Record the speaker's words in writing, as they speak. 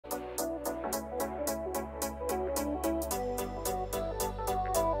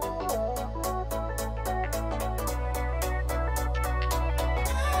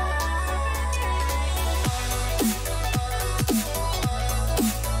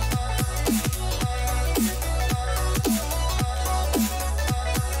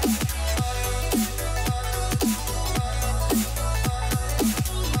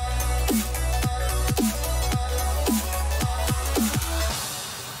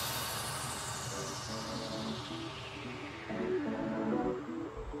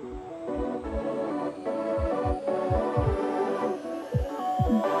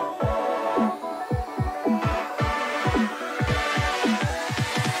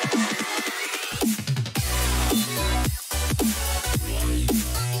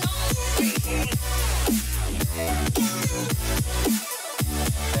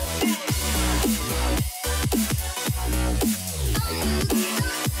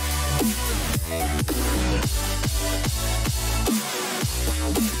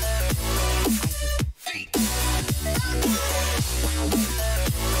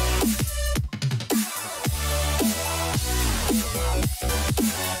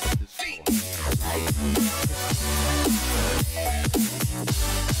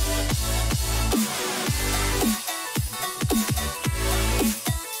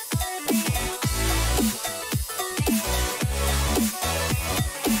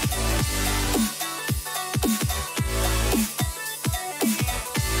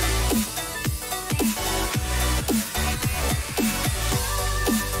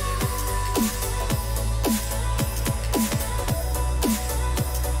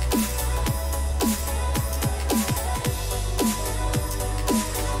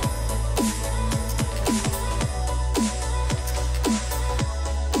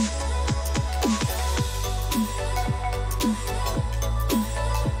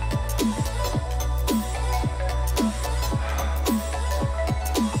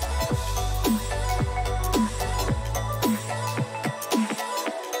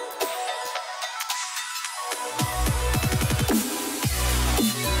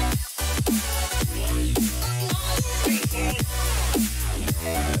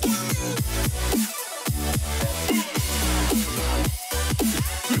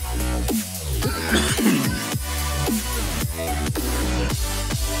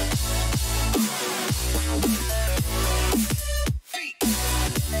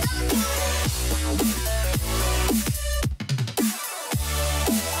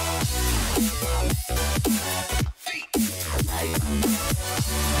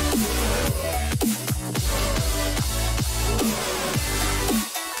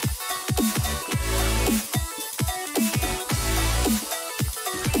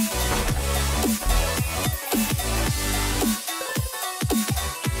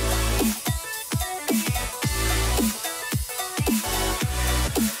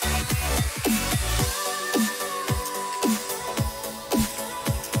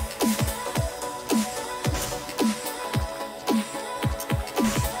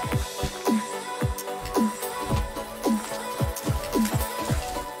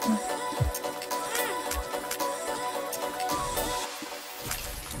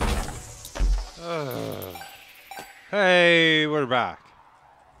Hey, we're back.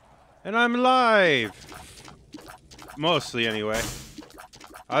 And I'm alive. Mostly, anyway.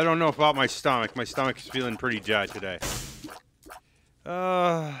 I don't know about my stomach. My stomach is feeling pretty dead today.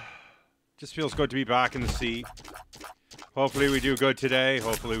 Just feels good to be back in the sea. Hopefully we do good today.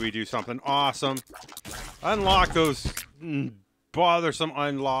 Hopefully we do something awesome. Unlock those bothersome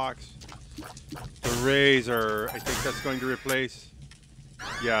unlocks. The razor. I think that's going to replace...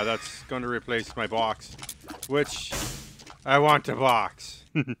 Yeah, that's going to replace my box. Which I want to box.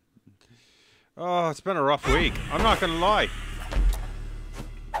 Oh, it's been a rough week. I'm not going to lie.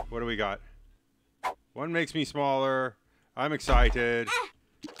 What do we got? One makes me smaller. I'm excited.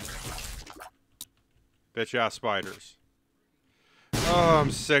 Bitch ass spiders. Oh,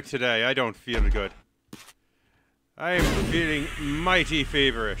 I'm sick today. I don't feel good. I am feeling mighty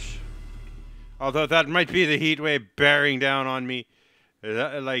feverish. Although that might be the heat wave bearing down on me.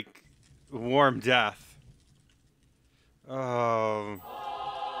 Like warm death.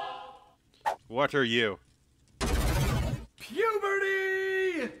 What are you?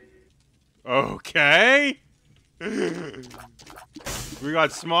 Puberty! Okay. We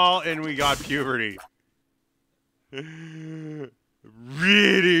got small and we got puberty. Really,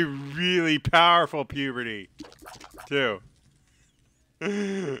 really powerful puberty, too.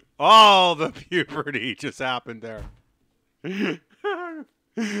 All the puberty just happened there.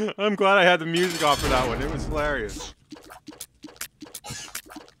 I'm glad I had the music off for that one. It was hilarious.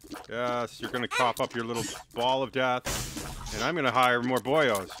 Yes, you're going to cough up your little ball of death. And I'm going to hire more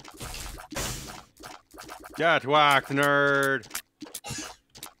boyos. Get whacked, nerd.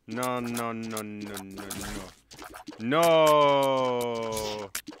 No, no, no, no, no, no.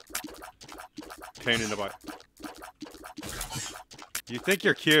 No. Pain in the butt. You think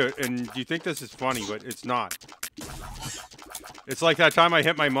you're cute, and you think this is funny, but it's not. It's like that time I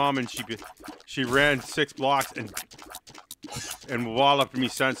hit my mom, and she ran 6 blocks and walloped me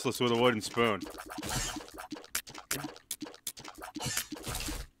senseless with a wooden spoon.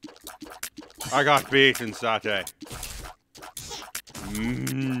 I got beaten that day.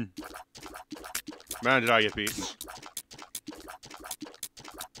 Man, did I get beaten.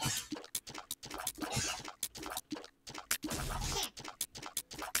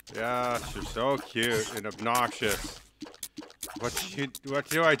 Yeah, you're so cute and obnoxious. What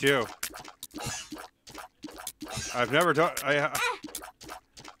do I do? I've never done...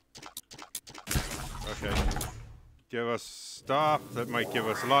 Okay. Give us stuff that might give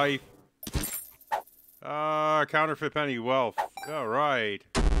us life. Counterfeit penny wealth. Alright.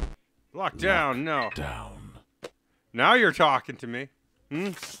 Lock down, no. Down. Now you're talking to me.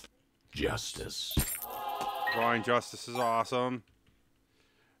 Justice. Blind justice is awesome.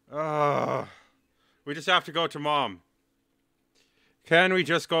 We just have to go to mom. Can we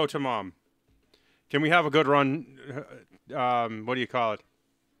just go to mom? Can we have a good run? What do you call it?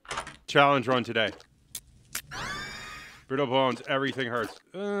 Challenge run today. Brittle bones, everything hurts.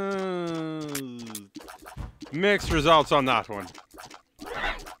 Mixed results on that one.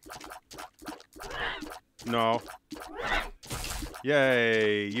 No.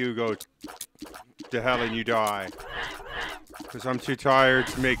 Yay, you go to hell and you die. Because I'm too tired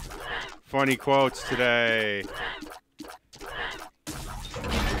to make funny quotes today.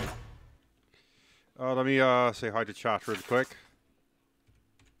 Let me say hi to chat real quick.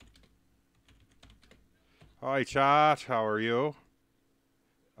 Hi chat, how are you?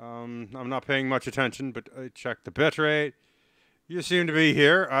 I'm not paying much attention, but I checked the bitrate. You seem to be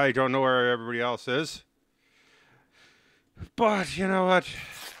here. I don't know where everybody else is. But you know what?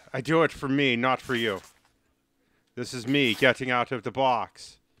 I do it for me, not for you. This is me getting out of the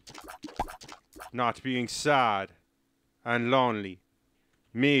box. Not being sad and lonely.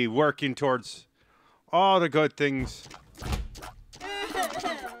 Me working towards all the good things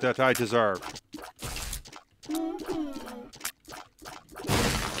that I deserve.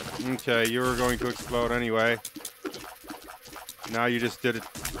 Okay, you were going to explode anyway. Now you just did it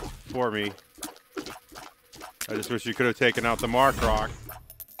for me. I just wish you could have taken out the Mark Rock.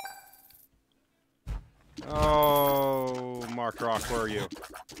 Oh, Mark Rock, where are you?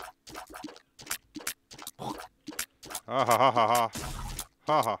 Ha ha ha ha ha.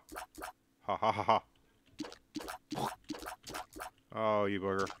 Ha ha. Ha ha ha ha. Oh, you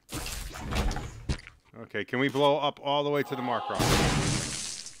booger. Okay, can we blow up all the way to the Mark Rock?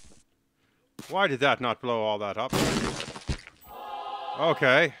 Why did that not blow all that up?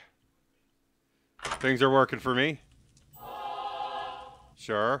 Okay. Things are working for me.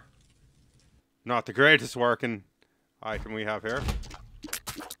 Sure. Not the greatest working item we have here.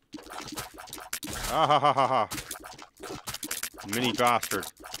 Ah ha ha ha ha. Mini bastard.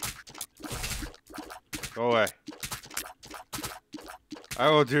 Go away. I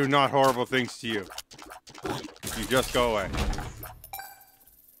will do not horrible things to you. You just go away.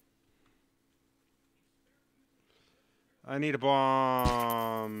 I need a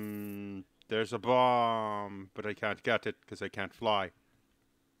bomb. There's a bomb, but I can't get it because I can't fly.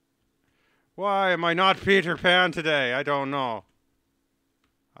 Why am I not Peter Pan today? I don't know.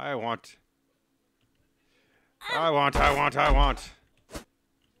 I want.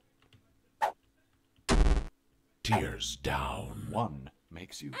 Tears down. One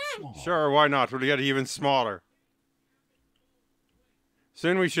makes you small. Sure, why not? We'll get even smaller.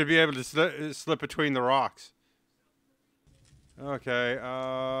 Soon we should be able to slip between the rocks. Okay,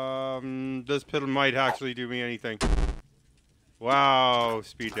 this pill might actually do me anything. Wow,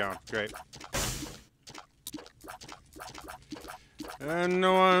 speed down. Great. And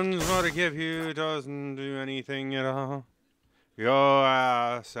no one's what to give you doesn't do anything at all. Your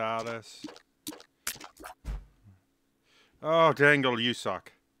ass, Alice. Oh, Dangle, you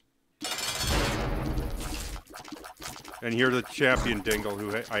suck. And you're the champion, Dingle,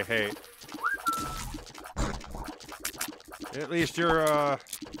 who I hate. At least you're,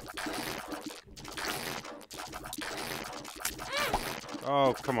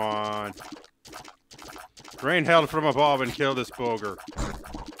 oh, come on. Rain hell from above and kill this boger.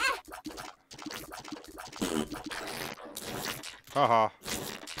 Haha.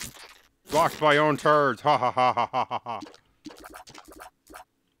 Blocked by own turds. Ha ha ha ha ha ha ha.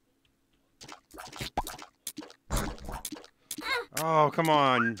 Oh, come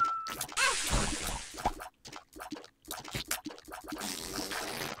on.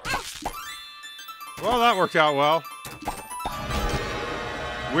 Well, that worked out well.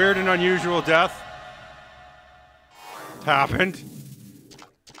 Weird and unusual death happened.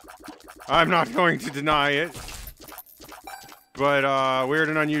 I'm not going to deny it. But, weird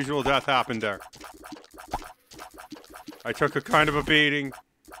and unusual death happened there. I took a kind of a beating.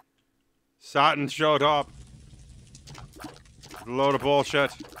 Satin showed up. A load of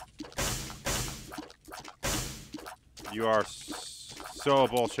bullshit. You are so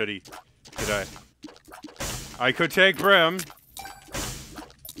bullshitty today. I could take Brim.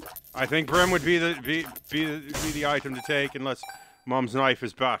 I think Brim would be the item to take unless Mom's knife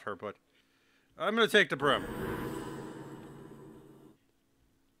is better, but I'm gonna take the Brim.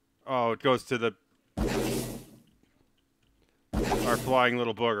 Oh, it goes to the our flying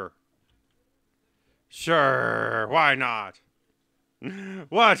little booger. Sure, why not?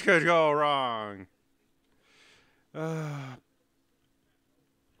 What could go wrong? I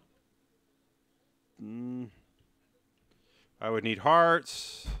would need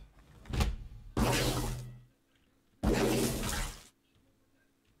hearts.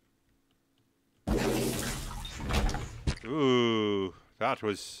 Ooh, that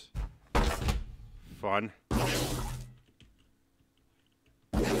was fun.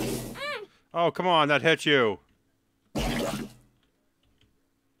 Oh, come on, that hit you.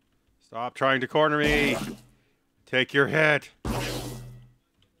 Stop trying to corner me. Take your hit.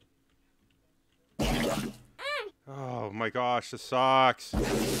 Oh my gosh, this sucks.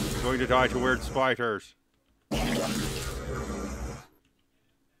 I'm going to die to weird spiders.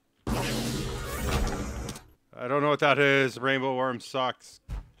 I don't know what that is. Rainbow worm sucks.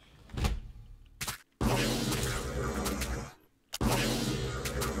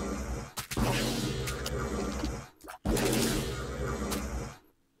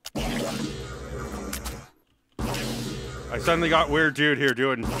 I suddenly got weird dude here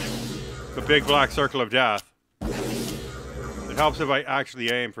doing the big black circle of death. It helps if I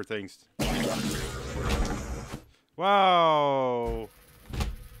actually aim for things. Wow.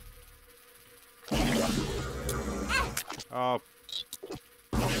 Oh.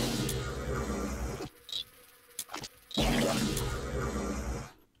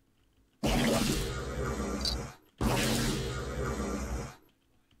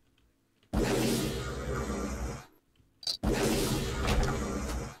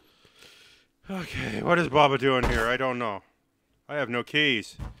 Okay, what is Baba doing here? I don't know. I have no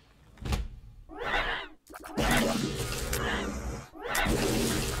keys.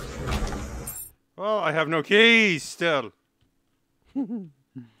 Well, I have no keys still.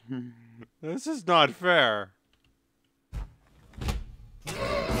 This is not fair.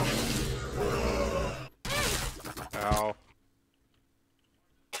 Ow.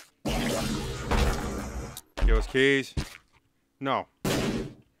 Give us keys. No.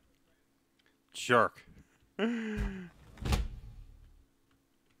 Jerk.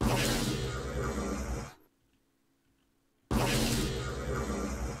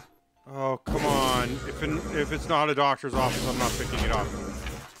 Oh, come on. If it's not a doctor's office, I'm not picking it up.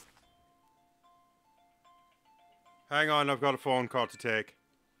 Hang on, I've got a phone call to take.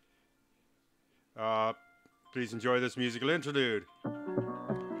 Please enjoy this musical interlude.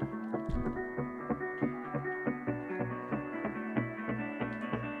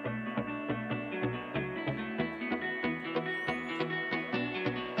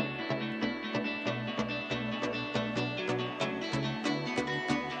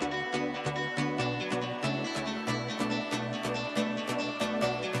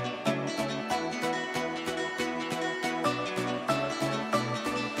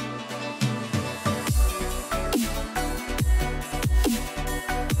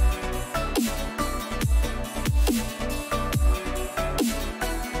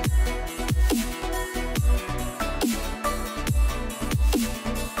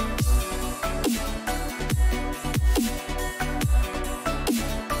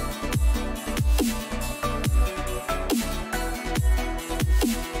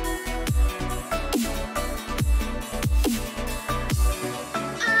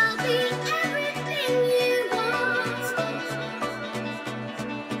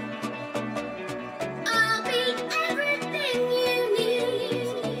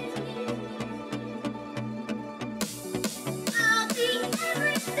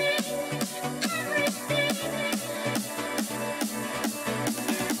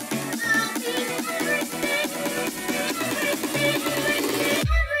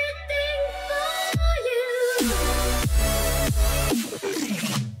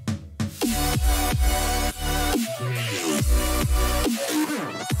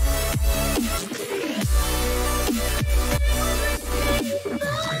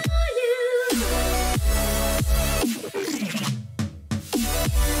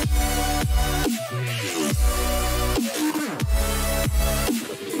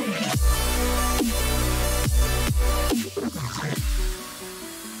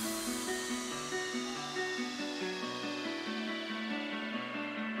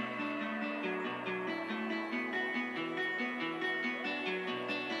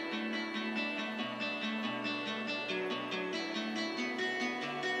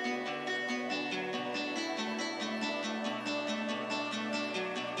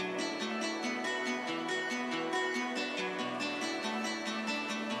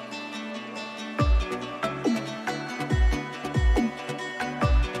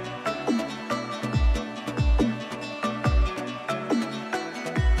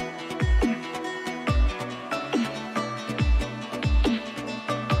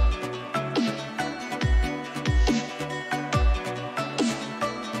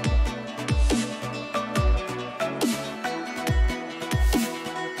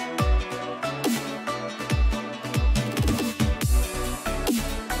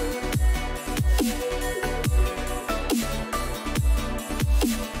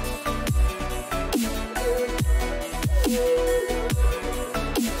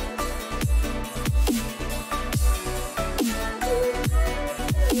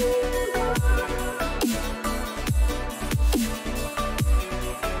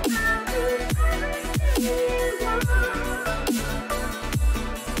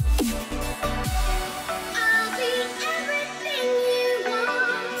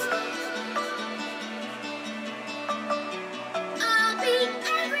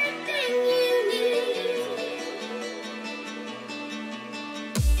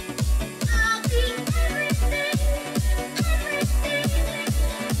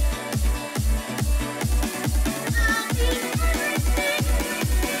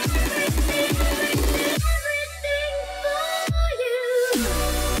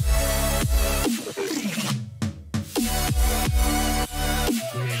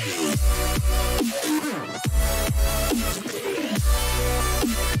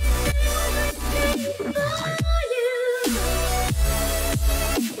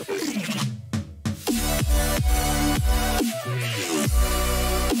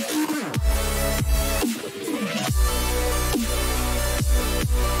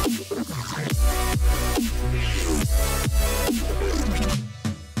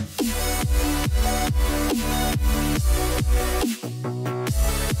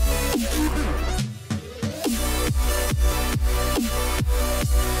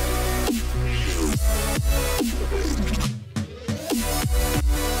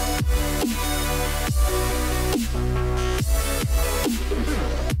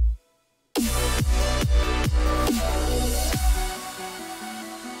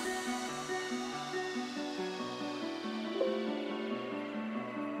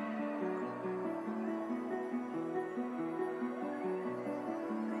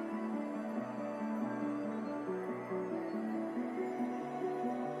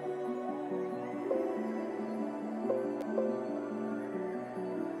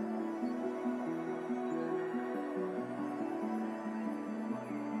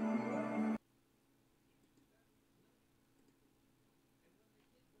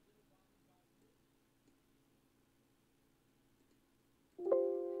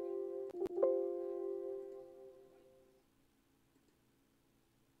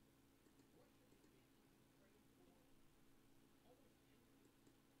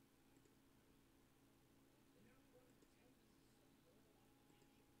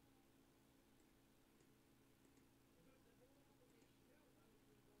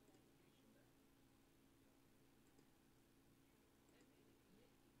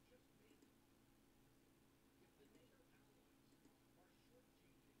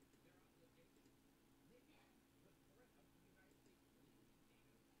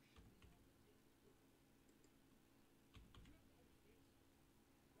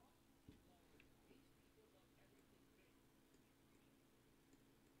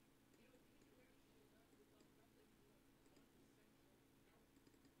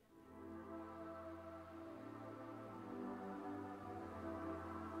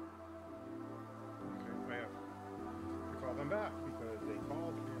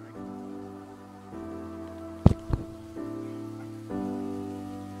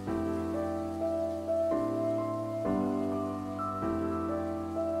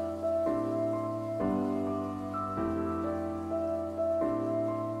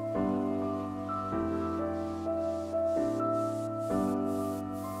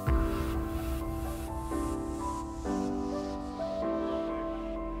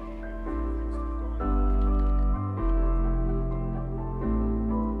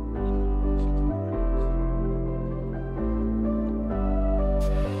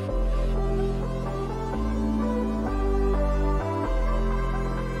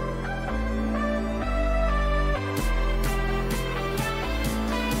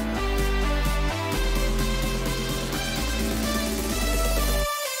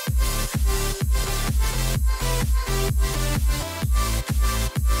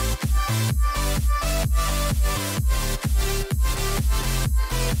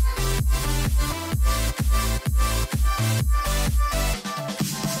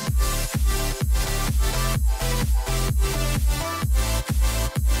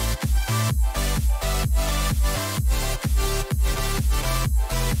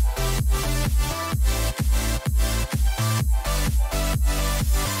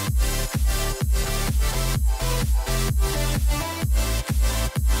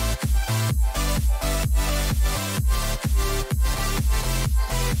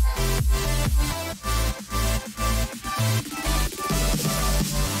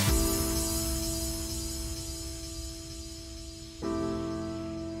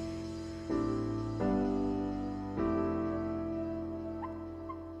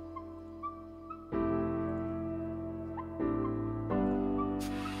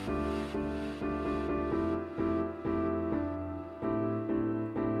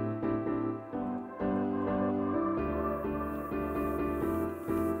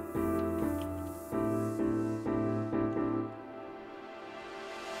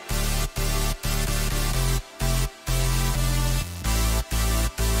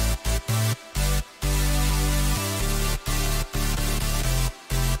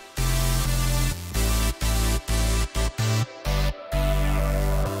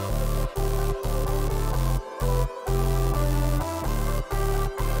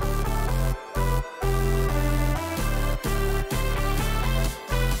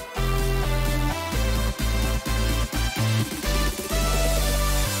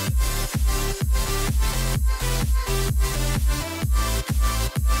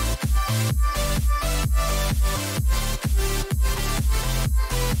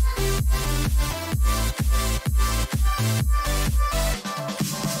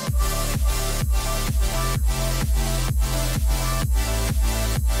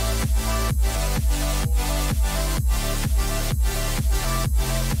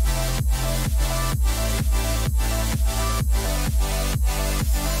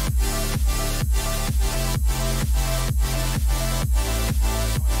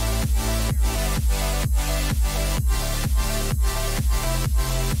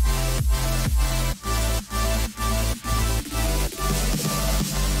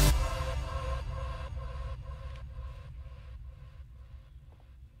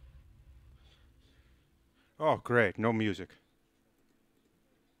 Oh, great. No music.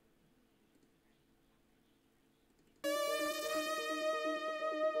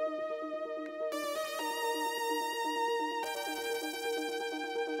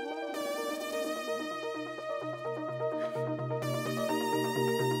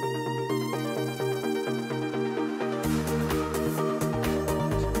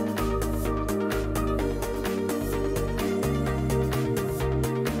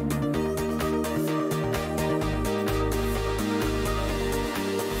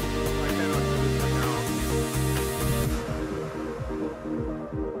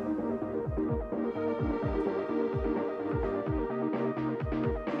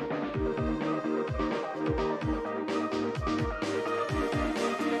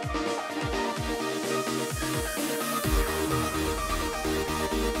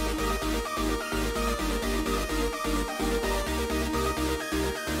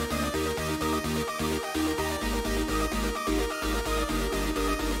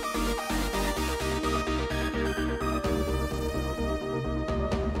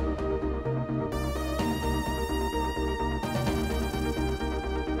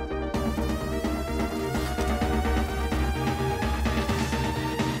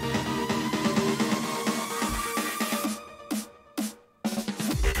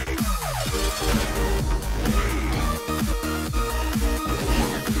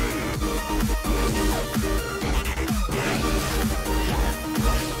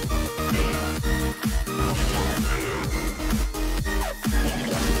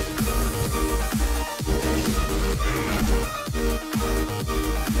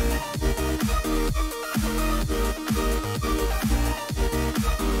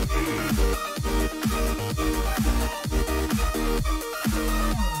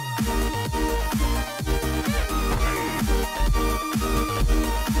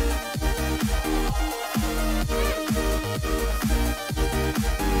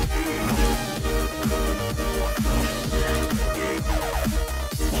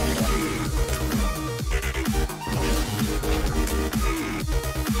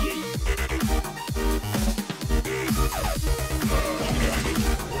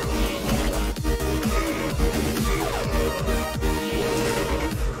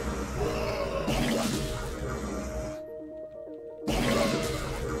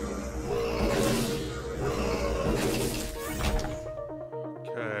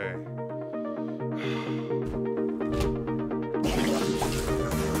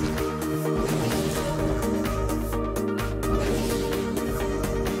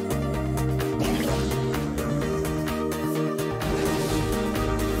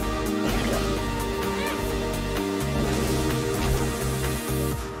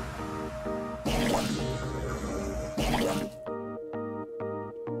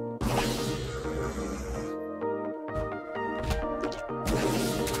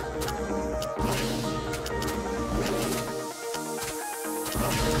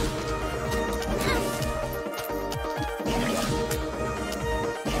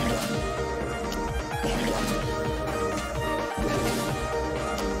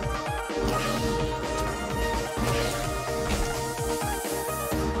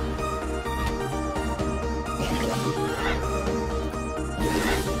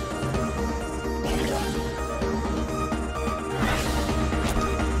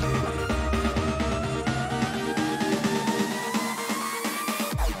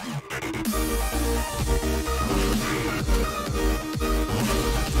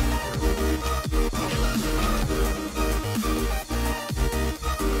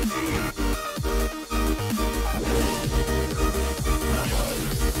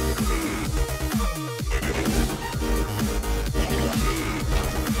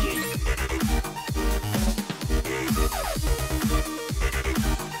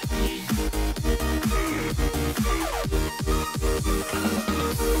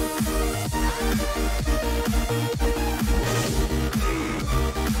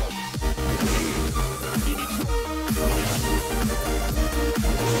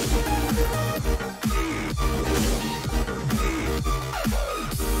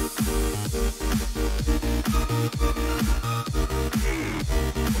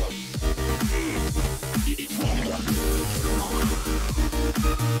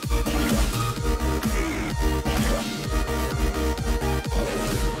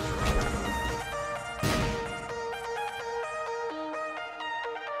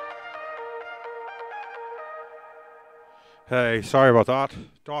 Hey, sorry about that.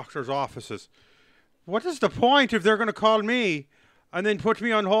 Doctor's offices. What is the point if they're going to call me and then put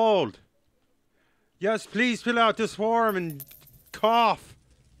me on hold? Yes, please fill out this form and cough.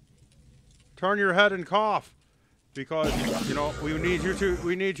 Turn your head and cough. because you know we need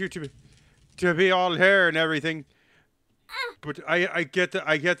you to be all here and everything. But I get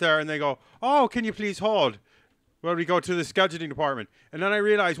there and they go, oh, can you please hold? Well, we go to the scheduling department, and then I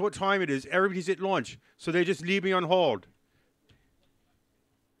realize what time it is. Everybody's at lunch, so they just leave me on hold.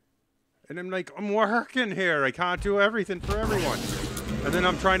 And I'm like, I'm working here. I can't do everything for everyone. And then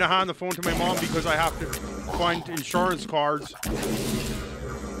I'm trying to hand the phone to my mom because I have to find insurance cards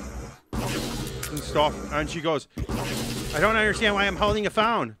and stuff. And she goes, I don't understand why I'm holding a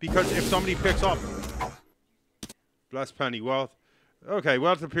phone. Because if somebody picks up, bless Penny, wealth. Okay,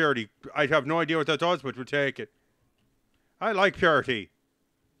 wealth of purity. I have no idea what that does, but we'll take it. I like purity.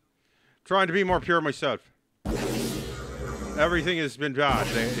 Trying to be more pure myself. Everything has been bad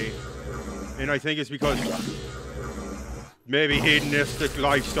lately. And I think it's because maybe hedonistic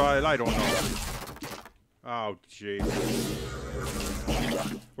lifestyle. I don't know. Oh, jeez.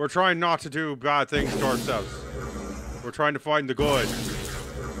 We're trying not to do bad things to ourselves. We're trying to find the good.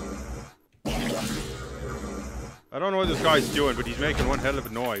 I don't know what this guy's doing, but he's making one hell of a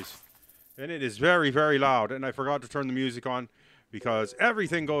noise. And it is very, very loud. And I forgot to turn the music on because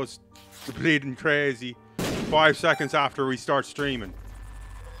everything goes bleeding crazy 5 seconds after we start streaming.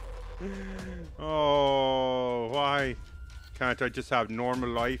 Oh, why can't I just have normal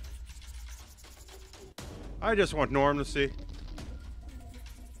life? I just want normalcy.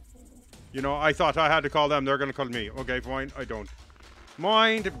 You know, I thought I had to call them. They're going to call me. Okay, fine. I don't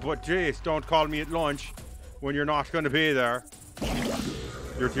mind, but jeez, don't call me at lunch when you're not going to be there.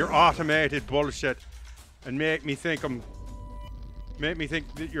 Your automated bullshit and make me think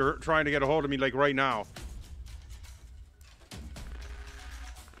that you're trying to get a hold of me like right now.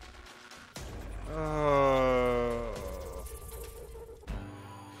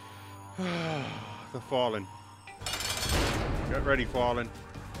 The Fallen. Get ready, Fallen.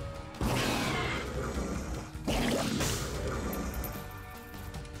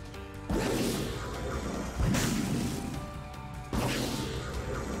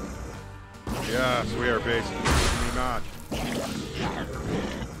 Yes, we are basically in a match.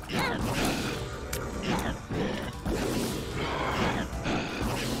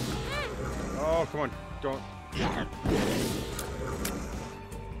 Oh, come on. Don't.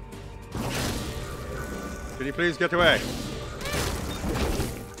 Can you please get away?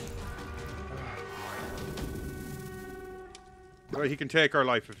 Well, he can take our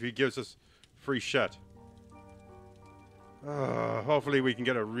life if he gives us free shit. Hopefully we can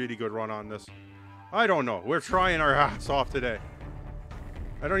get a really good run on this. I don't know. We're trying our ass off today.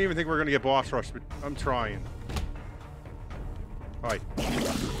 I don't even think we're going to get boss rush, but I'm trying. Hi.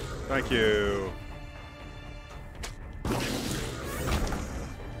 Thank you.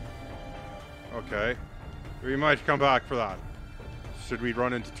 Okay. We might come back for that. Should we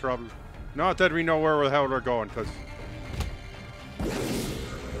run into trouble? Not that we know where the hell we're going, because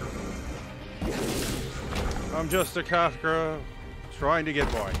I'm just a catgirl trying to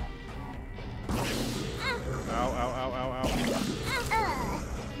get by. Ow, ow, ow, ow, ow.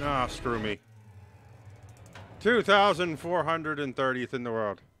 Nah, screw me. 2,430th in the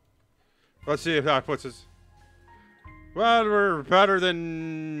world. Let's see if that puts us... Well, we're better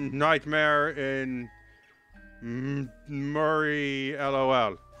than Nightmare in Murray,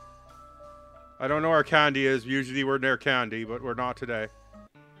 LOL. I don't know where Candy is. Usually we're near Candy, but we're not today.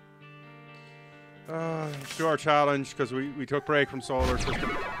 Do our challenge, because we took break from Solar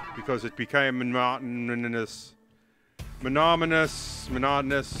System because it became monotonous,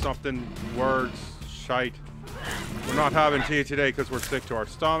 something, words, shite. We're not having tea today because we're sick to our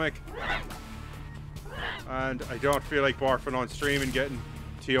stomach. And I don't feel like barfing on stream and getting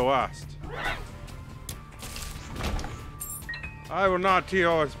TOS'd. I will not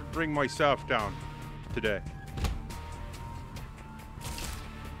TOS bring myself down today.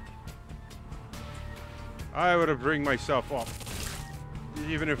 I would have bring myself up,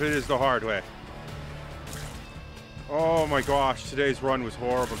 even if it is the hard way. Oh my gosh, today's run was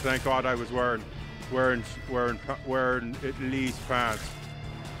horrible. Thank God I was wearing at least pants,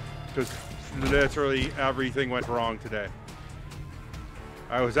 because literally everything went wrong today.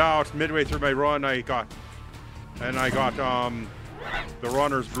 I was out midway through my run. I got the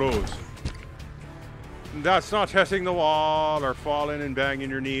runner's blues. That's not hitting the wall or falling and banging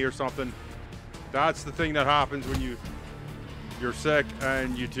your knee or something. That's the thing that happens when you're sick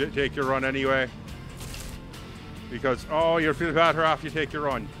and you take your run anyway. Because, oh, you'll feel better after you take your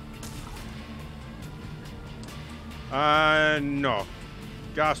run. And no.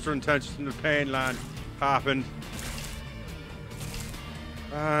 Gastrointestinal pain land happened.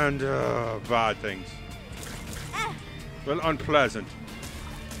 And bad things. Well, unpleasant.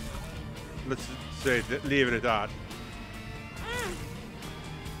 Let's say, leave it at that.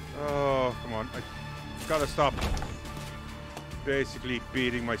 on. I gotta stop basically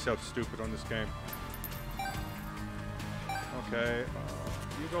beating myself stupid on this game. Okay,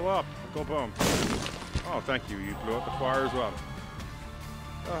 you go up. Go boom. Oh, thank you. You blew up the fire as well.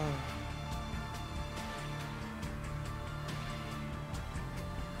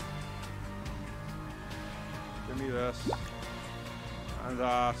 Give me this. And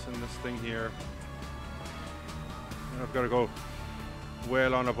that, and this thing here. And I've got to go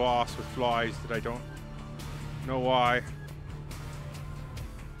wail on a boss with flies that I don't know why.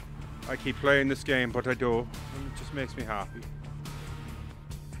 I keep playing this game, but I do. And it just makes me happy.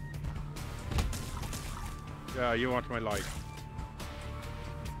 Yeah, you want my life.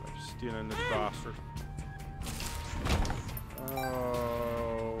 I'm stealing this bastard.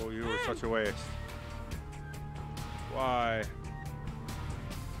 Oh, you were such a waste. Why?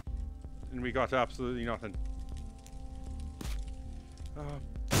 And we got absolutely nothing.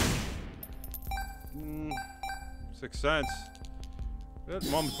 6 cents. That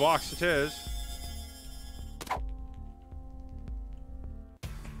mum's box it is.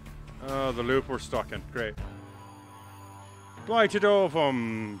 Oh, the loop we're stuck in. Great. Blighted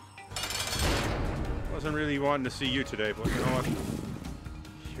Ovum. Wasn't really wanting to see you today, but you know what?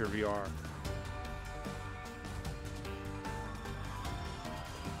 Here we are.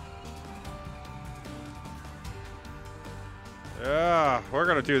 Yeah, we're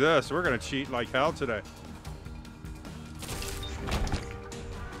gonna do this. We're gonna cheat like hell today.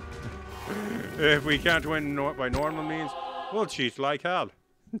 If we can't win by normal means, we'll cheat like hell.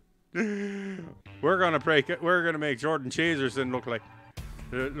 We're gonna break it. We're gonna make Jordan Cheeserson look like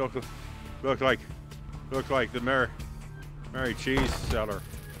the Mary Cheese seller.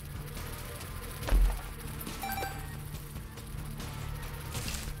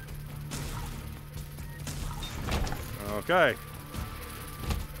 Okay.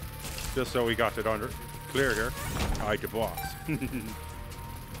 Just so we got it under clear here. I the boss.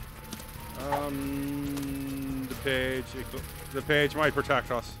 The page might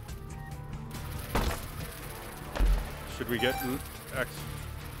protect us. Should we get X?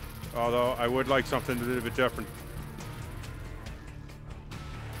 Although I would like something a little bit different.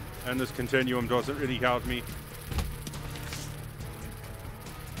 And this continuum doesn't really help me.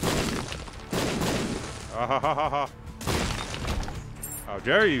 Ah ha ha ha ha. How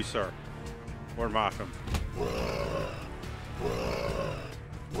dare you, sir? Or madam.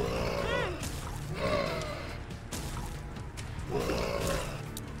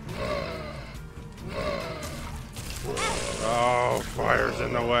 Oh, fire's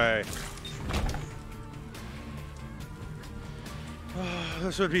in the way.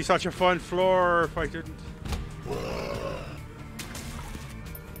 This would be such a fun floor if I didn't.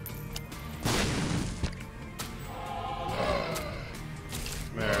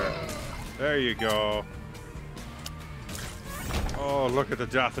 There you go. Oh, look at the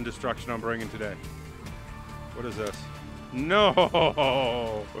death and destruction I'm bringing today. What is this?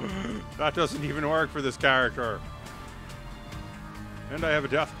 No! That doesn't even work for this character. And I have a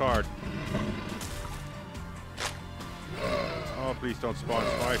death card. Oh, please don't spawn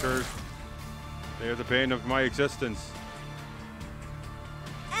spiders. They are the bane of my existence.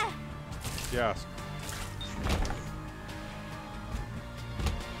 Yes.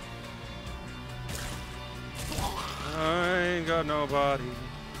 I ain't got nobody.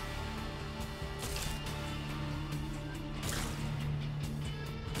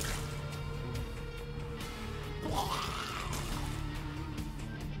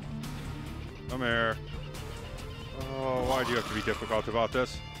 Come here. Oh, why do you have to be difficult about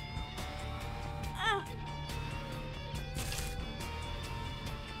this?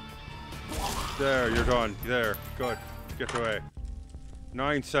 There, you're done. There, good. Get away.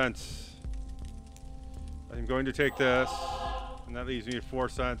 9 cents. I'm going to take this, and that leaves me at 4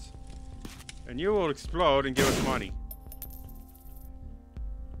 cents. And you will explode and give us money.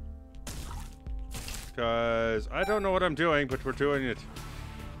 Because I don't know what I'm doing, but we're doing it.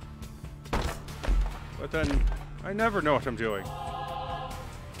 But then, I never know what I'm doing.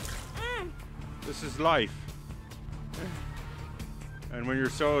 This is life. And when you're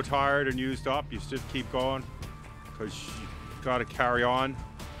so tired and used up, you still keep going. Because you've got to carry on.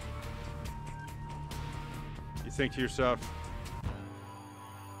 You think to yourself,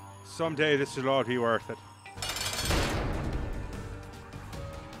 someday this will all be worth it.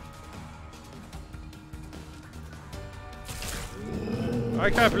 I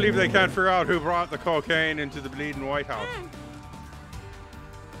can't believe they can't figure out who brought the cocaine into the bleeding White House.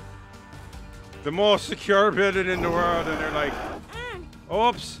 The most secure building in the world, and they're like,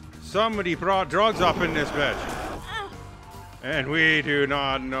 oops, somebody brought drugs up in this bitch. And we do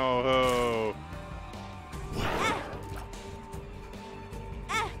not know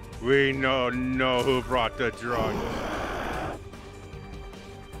who. We know who brought the drugs.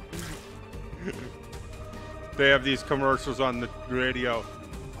 They have these commercials on the radio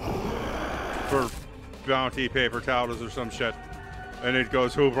for Bounty paper towels or some shit. And it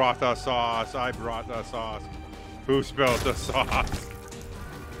goes, who brought the sauce? I brought the sauce. Who spilled the sauce?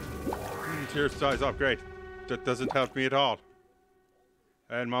 Tears size upgrade. That doesn't help me at all.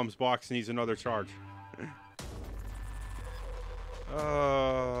 And Mom's box needs another charge.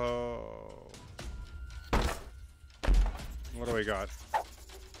 Oh. What do we got?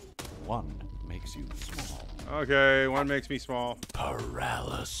 One makes you small. Okay, one makes me small.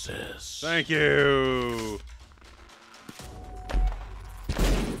 Paralysis. Thank you.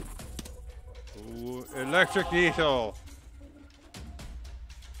 Ooh, electric needle.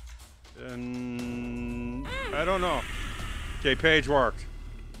 And I don't know. Okay, page worked.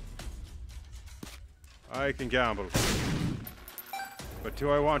 I can gamble. But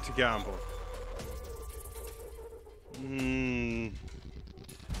do I want to gamble?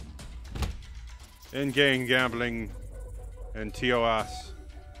 In-game gambling and TOS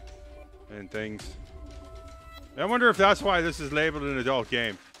and things. I wonder if that's why this is labeled an adult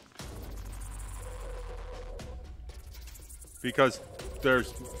game. Because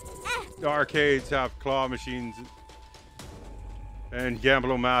there's the arcades have claw machines and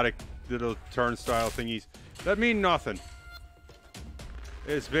gamble-o-matic little turnstile thingies that mean nothing.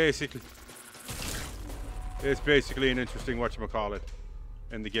 It's basically an interesting whatchamacallit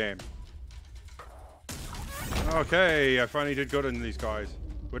in the game. Okay, I finally did good in these guys.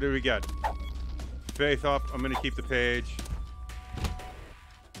 What did we get? Faith up. I'm gonna keep the page.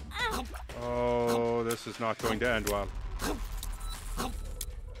 Oh, this is not going to end well.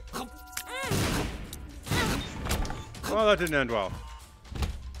 Well, that didn't end well.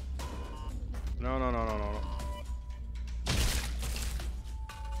 No.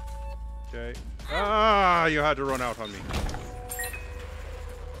 Okay. Ah, you had to run out on me.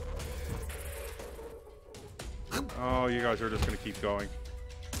 Oh, you guys are just going to keep going.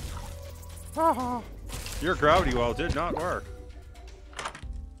 Haha. Your gravity well did not work.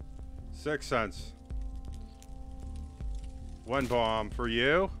 6 cents. 1 bomb for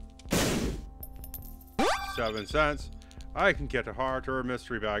you. 7 cents. I can get a heart or a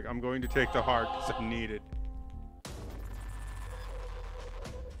mystery bag. I'm going to take the heart because I need it.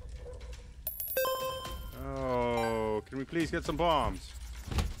 Oh, can we please get some bombs?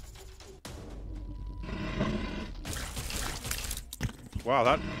 Wow,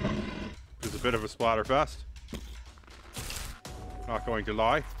 that is a bit of a splatterfest. Not going to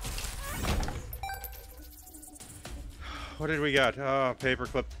lie. What did we get?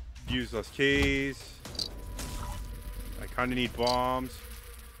 Paperclip, useless keys. I kind of need bombs.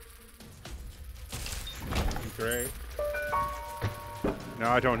 Great. No,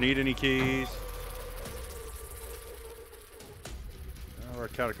 I don't need any keys. We're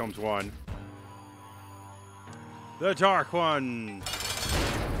at Catacombs 1. The Dark One!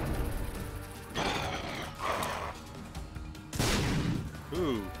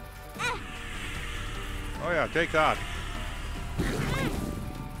 Ooh. Oh yeah, take that.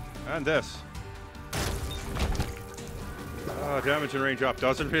 And this. Damage and range up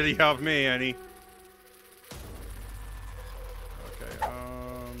doesn't really help me any. Okay,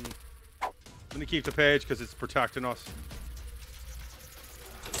 I'm gonna keep the page because it's protecting us.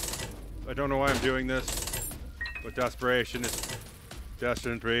 I don't know why I'm doing this, but desperation rename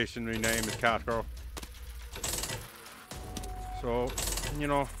is catgirl. So, you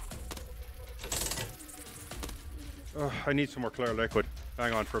know, I need some more clear liquid.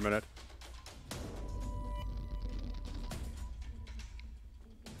 Hang on for a minute.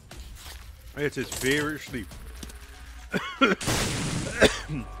 It is feverishly. Well,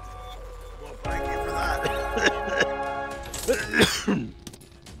 thank you for that.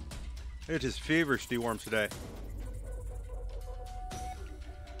 It is feverishly warm today.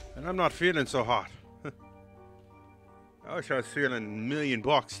 And I'm not feeling so hot. I wish I was feeling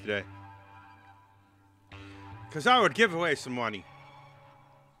 $1,000,000 today. Because I would give away some money.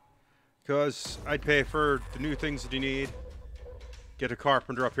 Because I'd pay for the new things that you need. Get a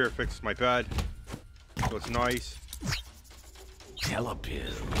carpenter up here to fix my bed. So it's nice.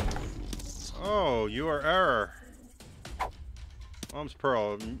 Telepill. Oh, you are error. Mom's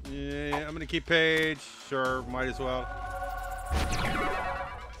Pearl. Yeah, I'm going to keep page. Sure, might as well.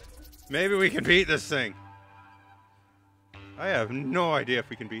 Maybe we can beat this thing. I have no idea if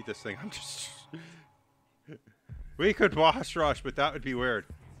we can beat this thing. I'm just... We could boss rush, but that would be weird.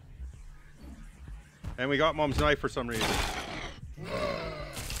 And we got Mom's knife for some reason.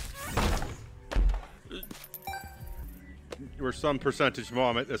 We're some percentage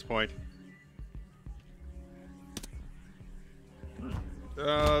mom at this point.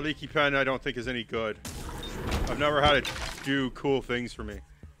 Leaky pen I don't think is any good. I've never had it do cool things for me.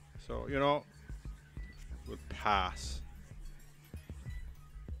 So, you know, would pass.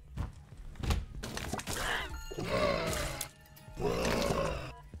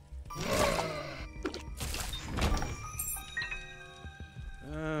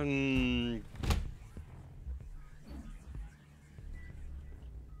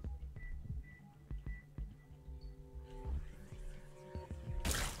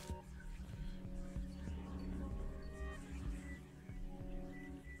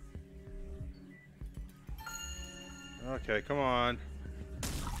 Okay, come on.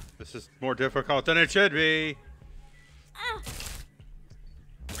 This is more difficult than it should be.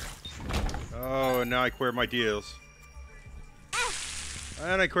 Oh, and now I queer my deals.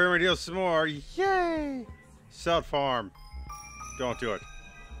 And I queer my deals some more. Yay! South Farm. Don't do it.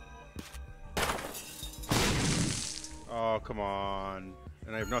 Oh, come on.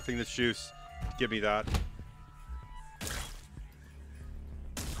 And I have nothing that's juice. Give me that.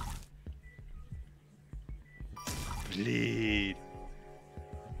 Bleed.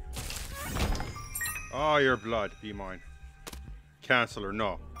 Oh, your blood. Be mine. Canceller,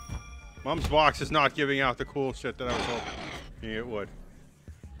 no. Mom's box is not giving out the cool shit that I was hoping it would.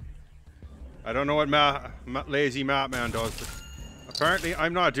 I don't know what lazy map man does, but apparently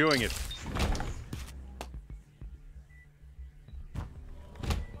I'm not doing it.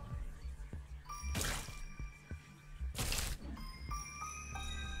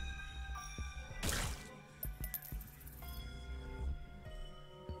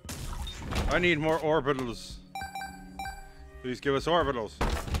 I need more orbitals. Please give us orbitals.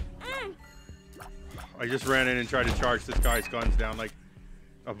 I just ran in and tried to charge this guy's guns down like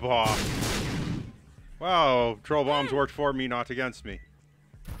a boss. Wow, troll bombs worked for me, not against me.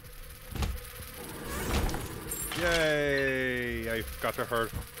 Yay! I got to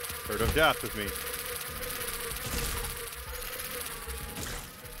hurt of death with me.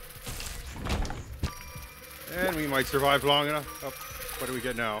 And we might survive long enough. Oh, what do we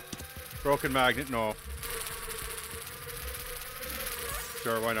get now? Broken magnet, no.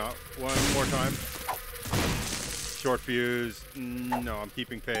 Sure, why not? One more time. Short fuse. No, I'm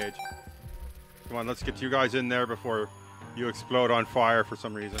keeping Paige. Come on, let's get you guys in there before you explode on fire for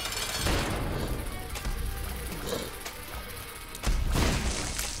some reason.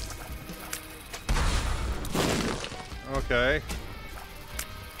 Okay.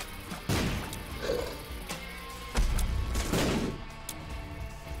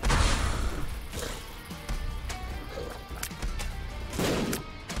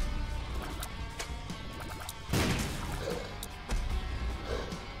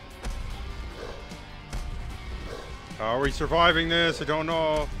 How are we surviving this? I don't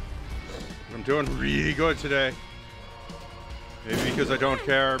know. I'm doing really good today. Maybe because I don't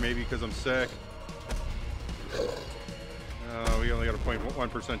care. Maybe because I'm sick. We only got a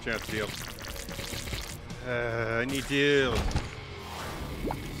 0.1% chance to deal. I need deals.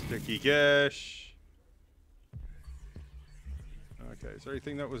 Sticky gash. Okay, is there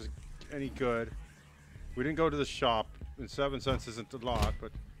anything that was any good? We didn't go to the shop. And 7 cents isn't a lot,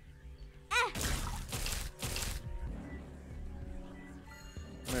 but...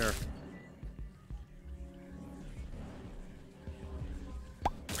 There.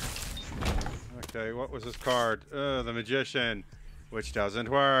 Okay, what was this card? The Magician, which doesn't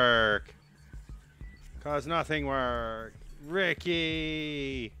work. Cause nothing worked.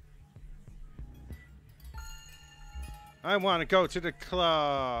 Ricky! I want to go to the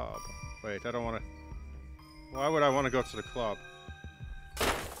club. Wait, I don't want to... Why would I want to go to the club?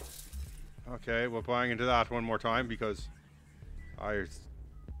 Okay, we're buying into that one more time because I...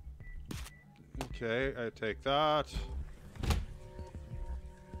 Okay, I take that.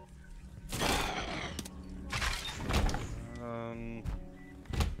 Come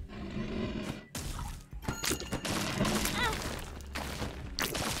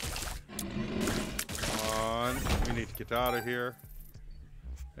on, we need to get out of here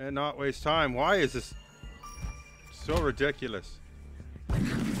and not waste time. Why is this so ridiculous?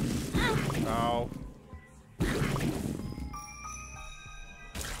 Ow.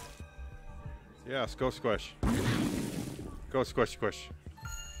 Yes, go squish. Go squish squish.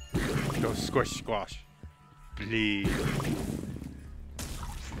 Go squish squash. Bleed.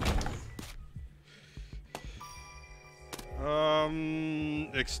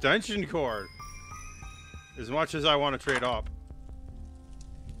 Extension cord. As much as I want to trade up.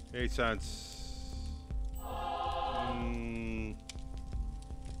 8 cents.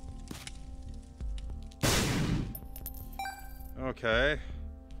 Okay.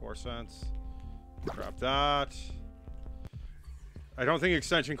 4 cents. Grab that. I don't think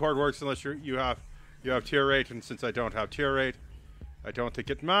extension cord works unless you have tier rate, and since I don't have tier rate, I don't think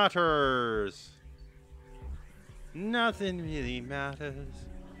it matters. Nothing really matters,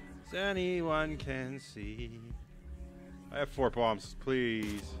 as anyone can see. I have 4 bombs,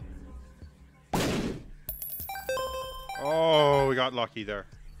 please. Oh, we got lucky there.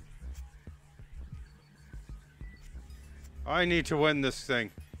 I need to win this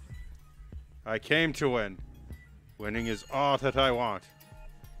thing. I came to win. Winning is all that I want.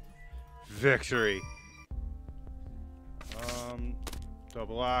 Victory.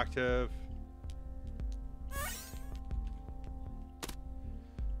 Double active.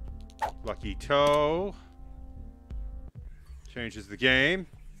 Lucky toe. Changes the game.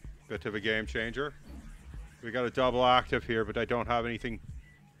 Bit of a game changer. We got a double active here, but I don't have anything.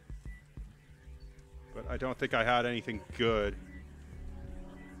 But I don't think I had anything good.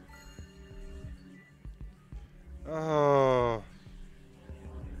 Oh.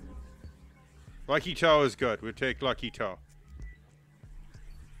 Lucky toe is good. We'll take lucky toe.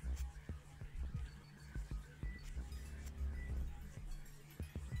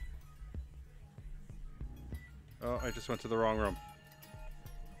 Oh, I just went to the wrong room.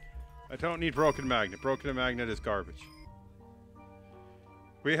 I don't need broken magnet. Broken magnet is garbage.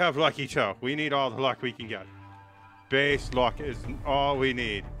 We have lucky toe. We need all the luck we can get. Base luck is all we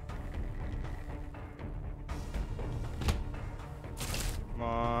need. Come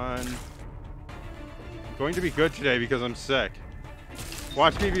on. I'm going to be good today because I'm sick.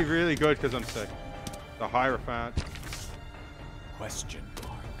 Watch me be really good because I'm sick. The Hierophant. Question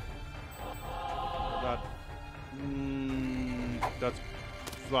mark. That's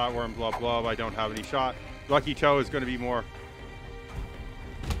flatworm, blah blah. I don't have any shot. Lucky toe is going to be more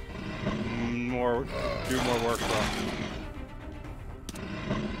do more work though.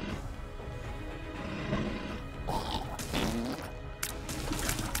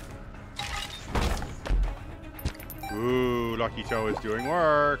 Ooh, lucky toe is doing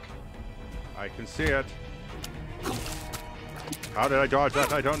work. I can see it. How did I dodge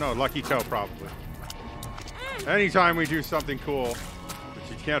that? I don't know. Lucky toe probably. Anytime we do something cool, but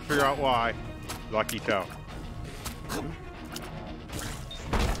you can't figure out why, lucky toe.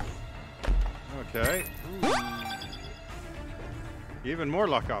 Okay. Even more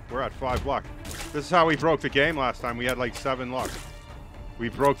luck up. We're at 5 luck. This is how we broke the game last time. We had like 7 luck. We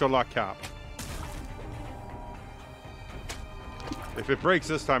broke the luck cap. If it breaks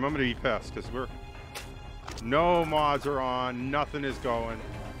this time, I'm going to be pissed because no mods are on. Nothing is going.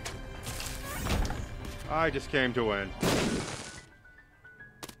 I just came to win.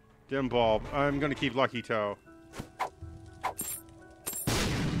 Dim bulb. I'm going to keep lucky toe.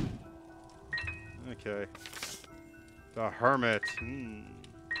 Okay. The hermit.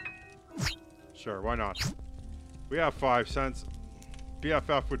 Sure, why not? We have 5 cents.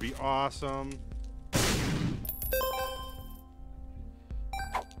 BFF would be awesome.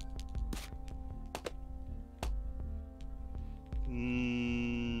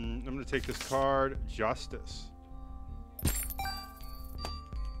 I'm going to take this card. Justice.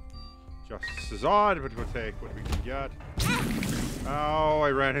 Justice is odd, but we'll take what we can get. Oh,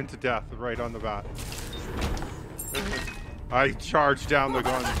 I ran into death right on the bat. I charged down the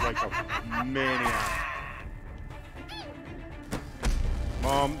guns like a maniac.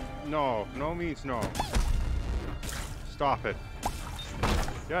 Mom, no. No means no. Stop it.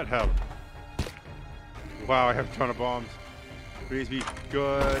 Get help. Wow, I have a ton of bombs. Please be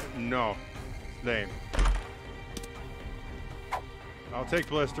good. No. Lame. I'll take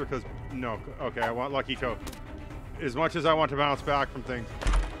blister because no. Okay, I want lucky toe. As much as I want to bounce back from things.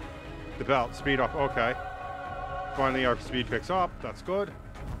 The belt. Speed up. Okay. Finally our speed picks up. That's good.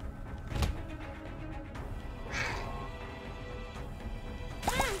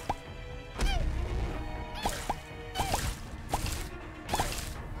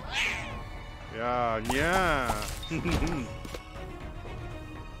 Yeah, yeah.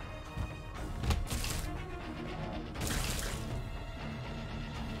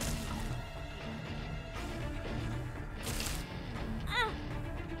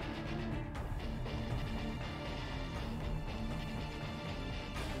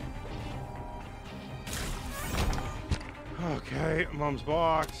 Okay, Mom's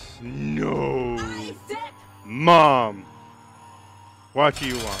box. No. Mom. What do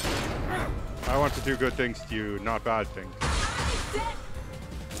you want? I want to do good things to you, not bad things.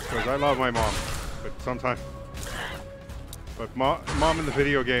 Because I love my mom. But sometimes... But mom in the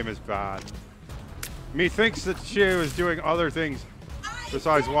video game is bad. Me thinks that she was doing other things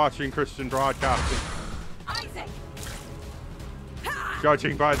besides watching Christian broadcasting.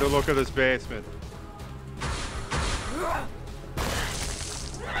 Judging by the look of this basement.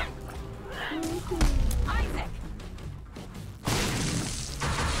 Isaac.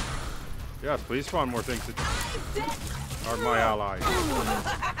 Yes, please spawn more things that are my allies.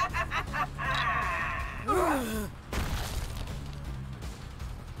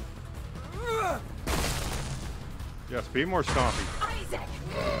 Yes, be more stompy. Isaac.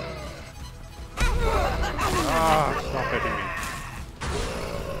 Ah, stop hitting me.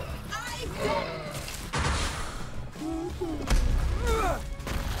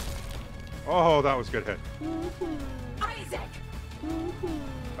 Oh, that was a good hit. Isaac.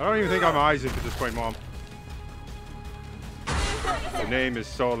 I don't even think I'm Isaac at this point, Mom. The name is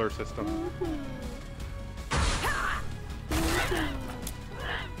Solar System.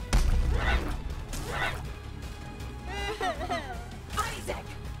 Isaac.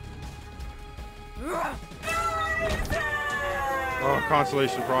 Oh,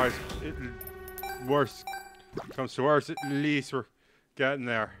 consolation prize. Worst comes to worst, at least we're getting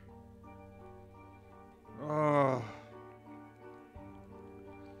there. Oh.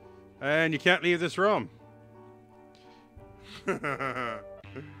 And you can't leave this room.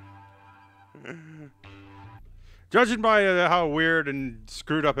 Judging by how weird and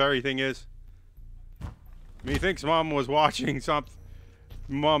screwed up everything is. Methinks Mom was watching something.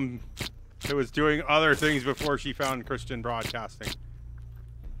 Mom who was doing other things before she found Christian broadcasting.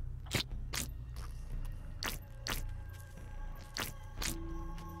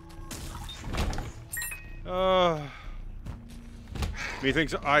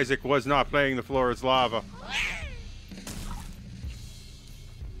 Methinks Isaac was not playing the floor as lava.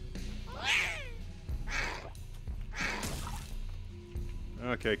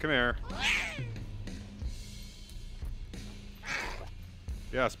 Okay, come here.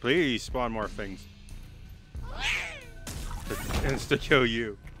 Yes, please spawn more things. To insta-kill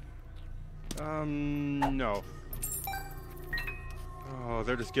you. No. Oh,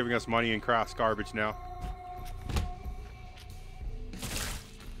 they're just giving us money and crass garbage now.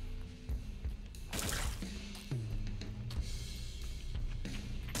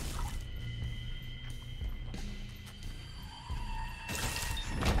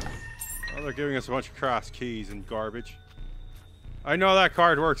 Oh, they're giving us a bunch of crass keys and garbage. I know that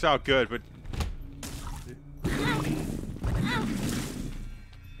card works out good, but...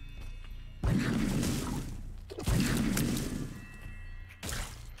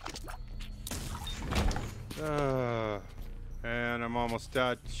 and I'm almost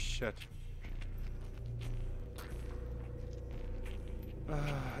dead. Shit.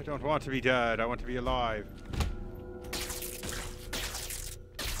 I don't want to be dead. I want to be alive.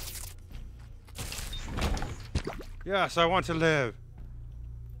 Yes, I want to live.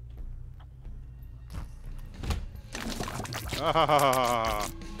 Ah.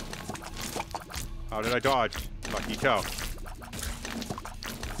 How did I dodge? Lucky cow.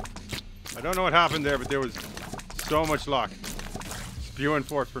 I don't know what happened there, but there was so much luck spewing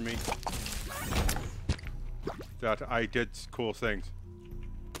forth for me that I did cool things.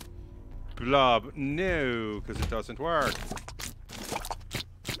 Blob, no, because it doesn't work.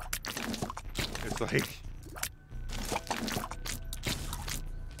 It's like...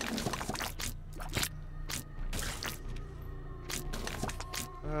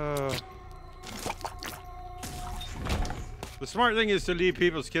 The smart thing is to leave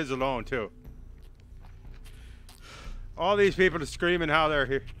people's kids alone, too. All these people are screaming how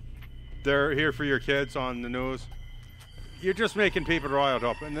they're here for your kids on the news. You're just making people riled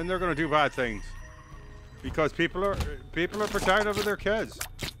up, and then they're going to do bad things. Because people are protective of their kids.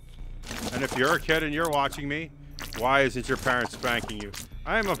 And if you're a kid and you're watching me, why isn't your parents spanking you?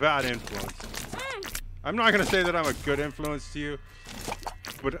 I am a bad influence. I'm not going to say that I'm a good influence to you,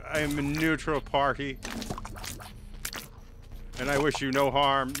 but I am a neutral party. And I wish you no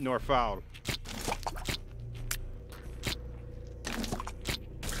harm nor foul.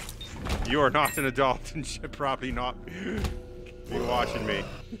 You are not an adult and should probably not be watching me.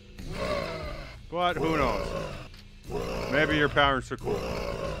 But who knows? Maybe your parents are cool.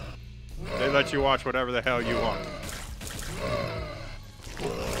 They let you watch whatever the hell you want.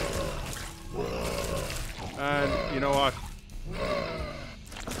 And you know what?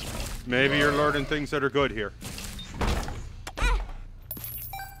 Maybe you're learning things that are good here.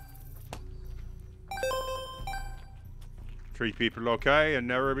 Treat people okay and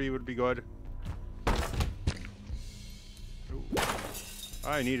never would be good. Ooh.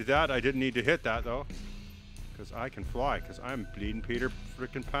 I needed that. I didn't need to hit that though. Because I can fly. Because I'm bleeding Peter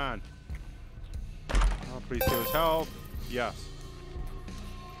frickin' Pan. Oh, please give us help. Yes.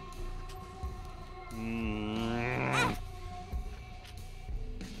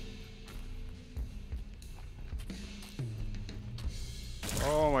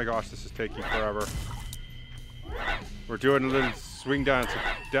 Oh my gosh, this is taking forever. We're doing a little swing dance of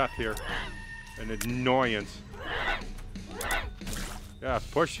death here. An annoyance. Yeah,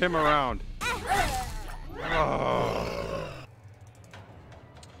 push him around. Oh.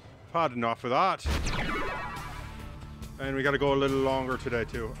 I've had enough of that. And we gotta go a little longer today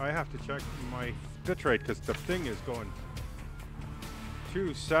too. I have to check my bit rate because the thing is going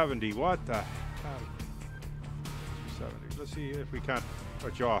 270. What the hell? 270. Let's see if we can't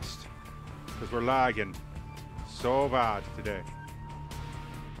adjust because we're lagging so bad today.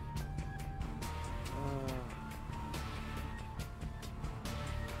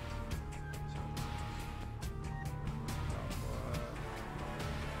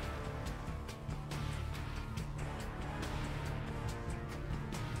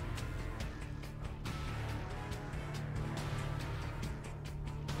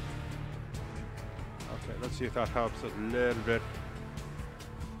 Okay, let's see if that helps a little bit.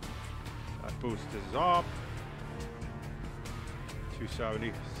 That boost is up.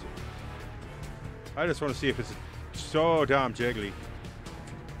 270. I just want to see if it's so damn jiggly.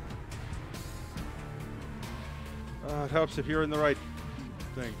 It helps if you're in the right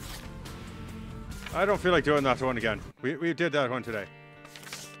thing. I don't feel like doing that one again. We did that one today.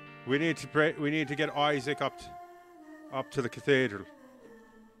 We need to get Isaac up to the cathedral.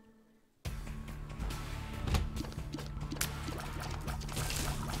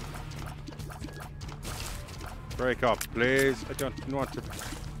 Break up, please. I don't want to.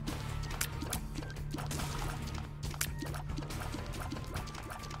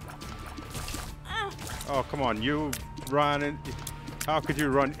 Oh, come on. You ran in. How could you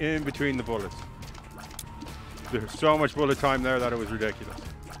run in between the bullets? There's so much bullet time there that it was ridiculous.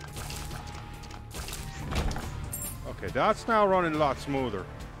 Okay, that's now running a lot smoother.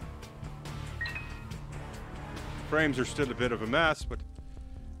 Frames are still a bit of a mess, but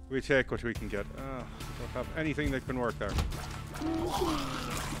we take what we can get. Don't have anything that can work there.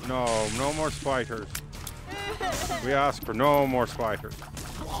 No more spiders. We ask for no more spiders.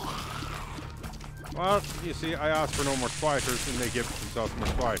 Well, you see, I asked for no more spiders and they give themselves more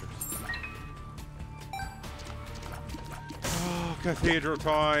spiders. Oh, cathedral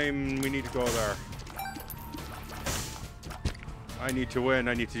time. We need to go there. I need to win.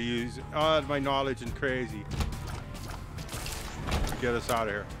 I need to use all my knowledge and crazy to get us out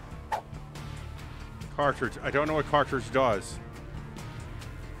of here. Cartridge. I don't know what cartridge does.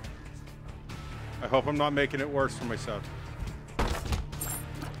 I hope I'm not making it worse for myself.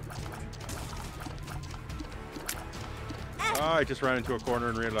 I just ran into a corner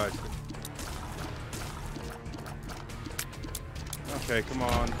and realized it. Okay, come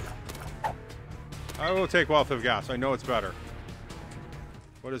on. I will take wealth of gas. I know it's better.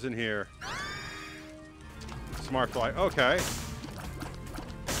 What is in here? Smart fly. Okay.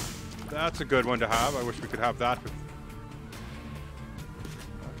 That's a good one to have. I wish we could have that.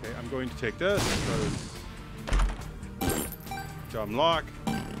 Okay, I'm going to take this to unlock.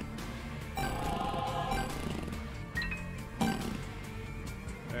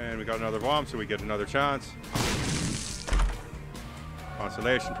 And we got another bomb, so we get another chance.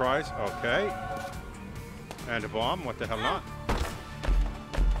 Consolation prize. Okay. And a bomb. What the hell not?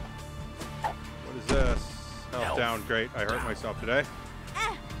 What is this? Health down. Great. I hurt myself today.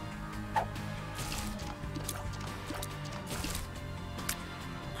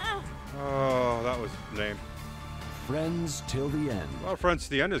 Oh, that was lame. Friends till the end. Well, friends to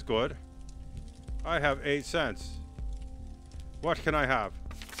the end is good. I have 8 cents. What can I have?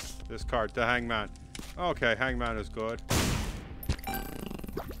 This card, the Hangman. Okay, Hangman is good.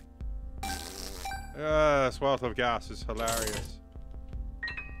 This wealth of gas is hilarious.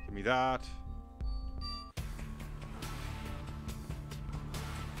 Give me that.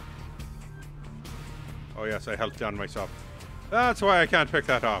 Oh yes, I helped down myself. That's why I can't pick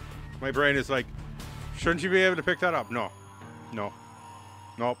that up. My brain is like, shouldn't you be able to pick that up? No. No.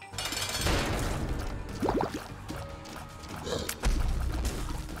 Nope.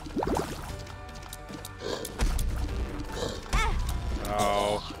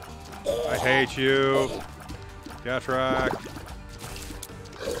 Oh. I hate you. Get wrecked.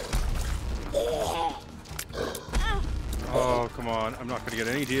 Oh, come on. I'm not going to get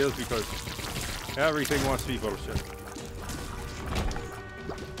any deals because everything wants to be bullshit.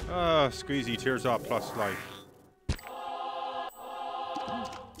 Squeezy, tears up plus life.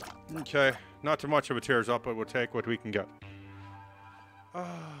 Okay, not too much of a tears up, but we'll take what we can get.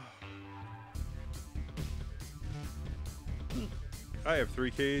 I have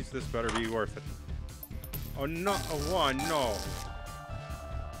 3 keys. This better be worth it. Oh, not a 1. No.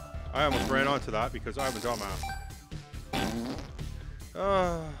 I almost ran onto that because I'm a dumbass.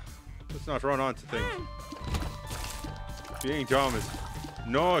 Let's not run onto things. Being dumb is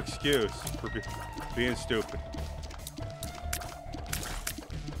no excuse for being stupid.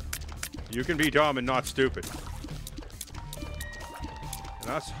 You can be dumb and not stupid. And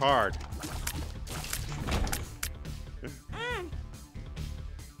that's hard.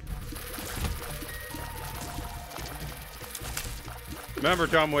 Remember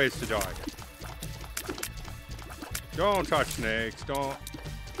dumb ways to die. Don't touch snakes. Don't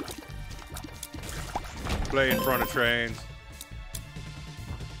play in front of trains.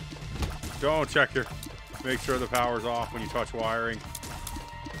 Don't make sure the power's off when you touch wiring.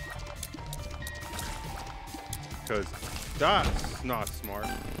 Because that's not smart.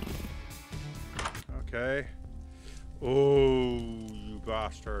 Okay. Oh, you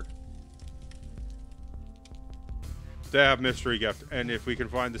bastard. They have mystery gift. And if we can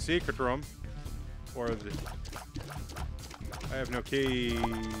find the secret room, or the... I have no keys.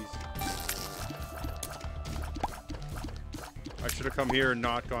 I should have come here and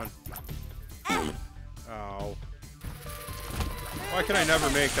not gone. Ow. Why can I never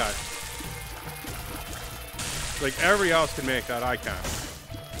make that? Like, everybody else can make that, I can't.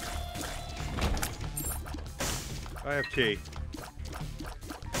 I have key.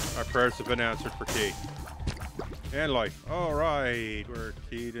 Our prayers have been answered for key. And life. Alright, we're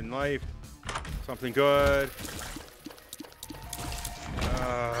keyed in life. Something good.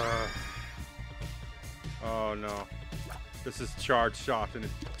 Oh no. This is charged shot and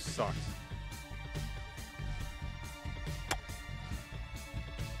it sucks.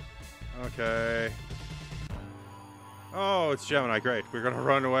 Okay. Oh, it's Gemini. Great. We're gonna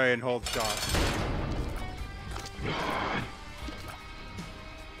run away and hold shot.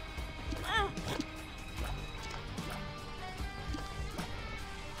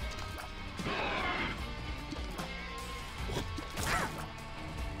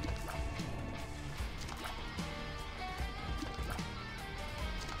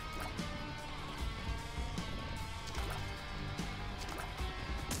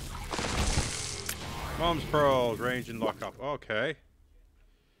 Mom's pearls, range and lock up. Okay.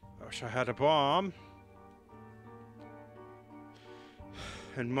 I wish I had a bomb.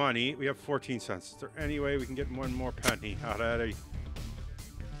 And money. We have 14 cents. Is there any way we can get one more penny out of it?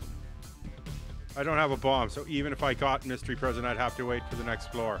 I don't have a bomb, so even if I got mystery present, I'd have to wait for the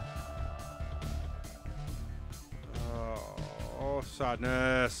next floor. Oh,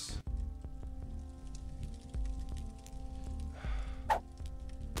 sadness.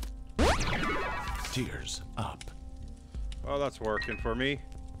 Tears up. Well, that's working for me.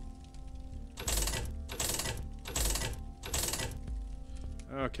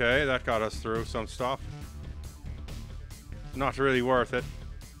 Okay, that got us through some stuff. Not really worth it.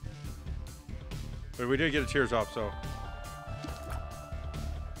 But we did get a tears up, so.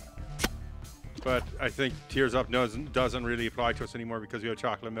 But I think tears up doesn't really apply to us anymore because we have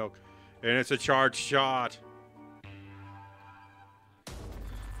chocolate milk. And it's a charged shot.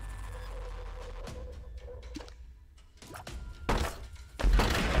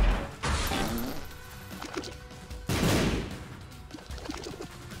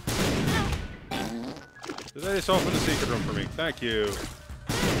 Did they just open the secret room for me? Thank you.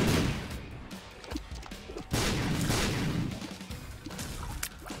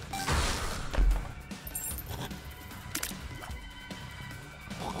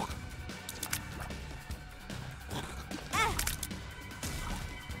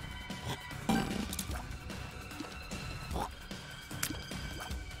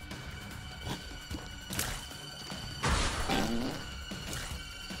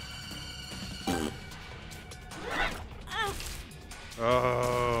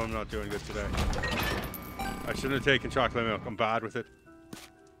 Oh, I'm not doing good today. I shouldn't have taken chocolate milk. I'm bad with it.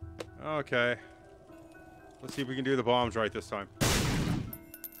 Okay. Let's see if we can do the bombs right this time.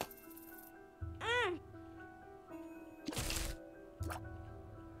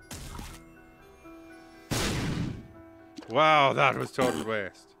 Wow, that was total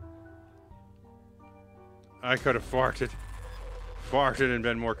waste. I could have farted. Farted and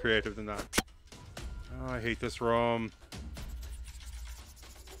been more creative than that. Oh, I hate this room.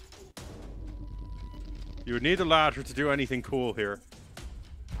 You would need a ladder to do anything cool here.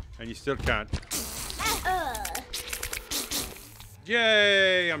 And you still can't.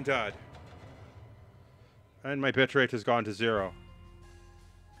 Yay! I'm dead. And my bitrate has gone to 0.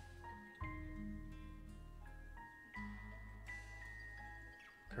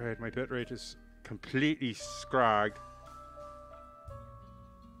 Great, my bitrate is completely scragged.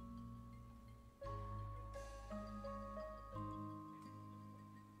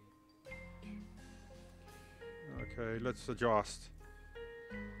 Okay, let's adjust.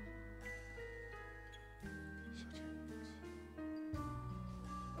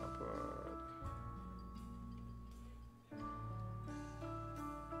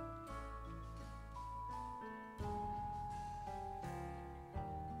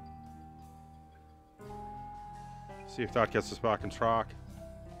 See if that gets us back on track.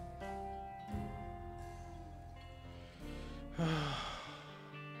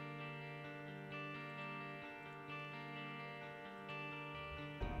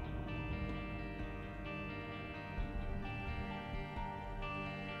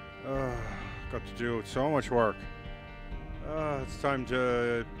 Got to do so much work. It's time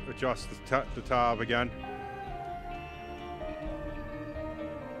to adjust the tab again.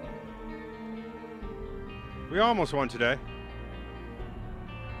 We almost won today.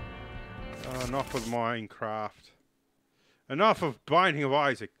 Enough with Minecraft. Enough of Binding of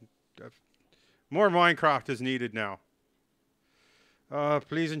Isaac. More Minecraft is needed now.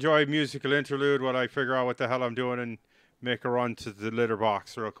 Please enjoy musical interlude while I figure out what the hell I'm doing and make a run to the litter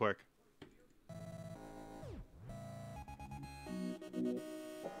box real quick.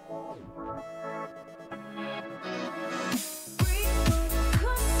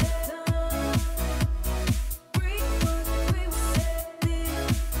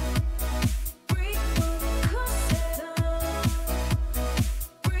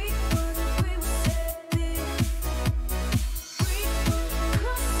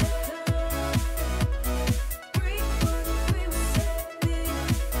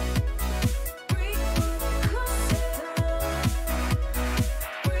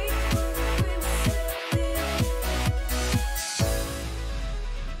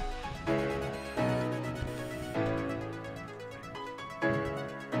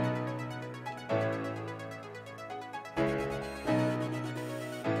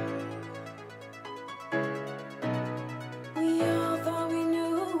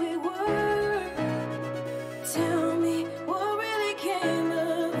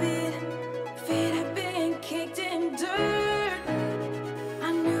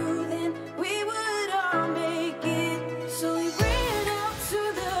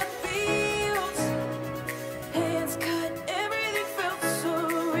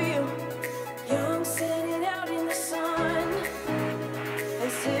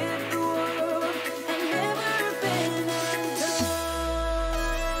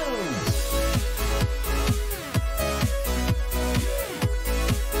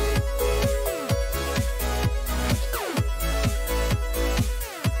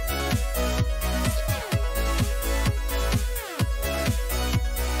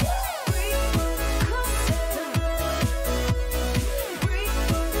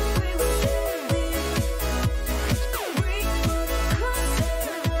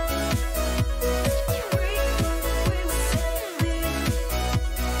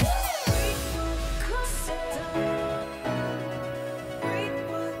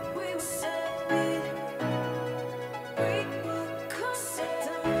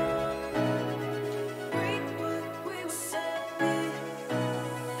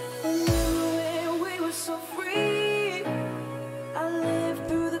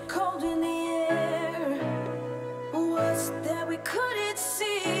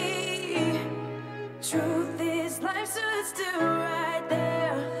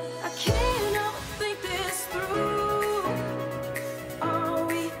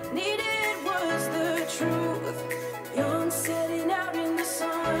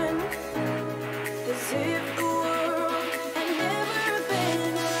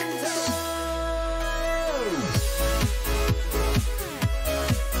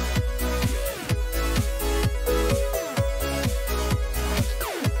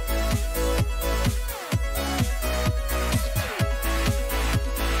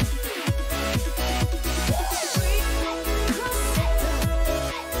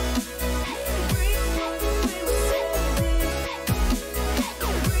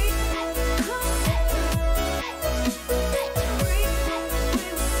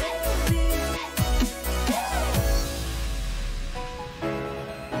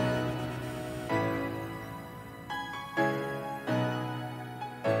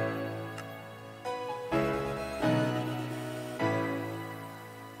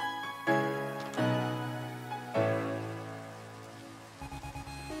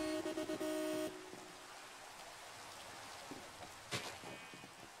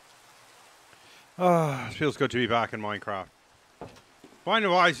 It feels good to be back in Minecraft.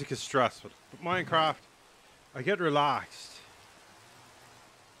 Binding of Isaac is stressful, but Minecraft, I get relaxed.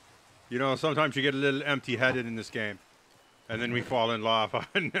 You know, sometimes you get a little empty-headed in this game, and then we fall in lava,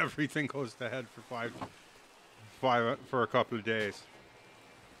 and everything goes to head for a couple of days.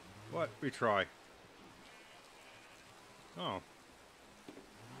 But we try. Oh,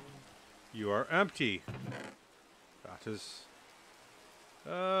 you are empty. That is,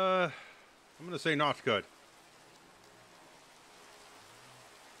 I'm going to say not good.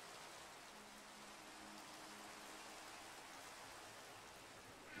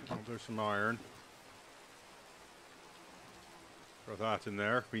 Oh, there's some iron. Throw that in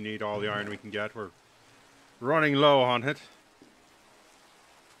there. We need all the iron we can get. We're running low on it.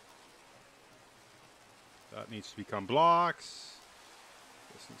 That needs to become blocks.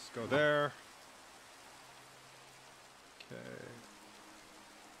 This needs to go there. Okay.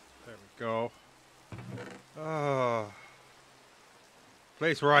 There we go.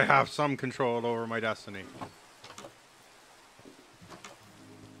 Place where I have some control over my destiny.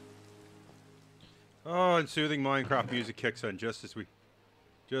 Oh, and soothing Minecraft music kicks in just as we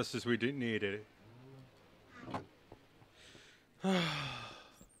didn't need it. Oh,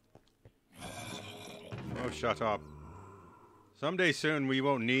 shut up. Someday soon we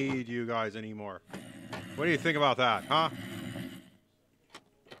won't need you guys anymore. What do you think about that, huh?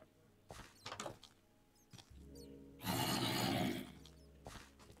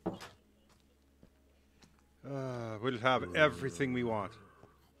 We'll have everything we want.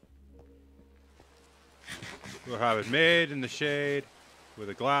 We'll have it made in the shade with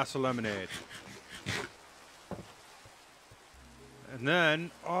a glass of lemonade. And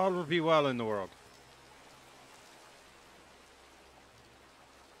then all will be well in the world.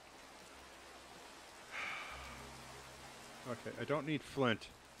 Okay, I don't need flint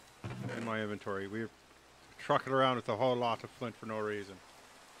in my inventory. We're trucking around with a whole lot of flint for no reason.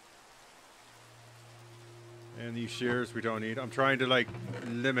 And these shears we don't need. I'm trying to like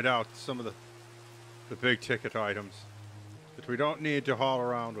limit out some of the big ticket items that we don't need to haul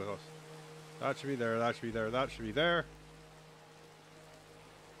around with us. That should be there, that should be there, that should be there.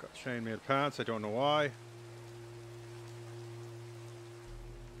 Got chainmail pants, I don't know why.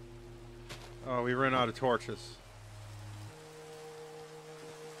 Oh, we ran out of torches.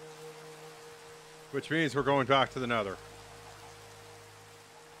 Which means we're going back to the nether.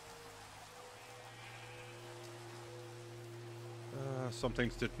 Some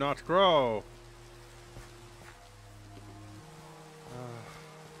things did not grow.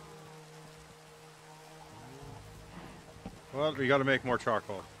 Well, we gotta make more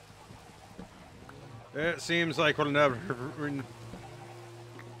charcoal. It seems like we'll never...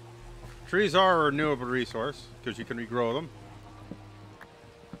 Trees are a renewable resource, because you can regrow them.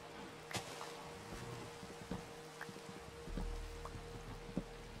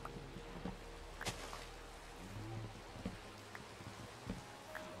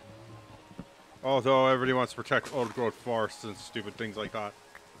 Although everybody wants to protect old growth forests and stupid things like that.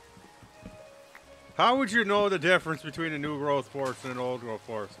 How would you know the difference between a new growth forest and an old growth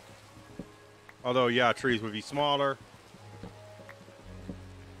forest? Although, yeah, trees would be smaller.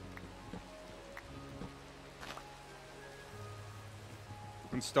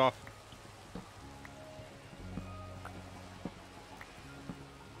 And stuff.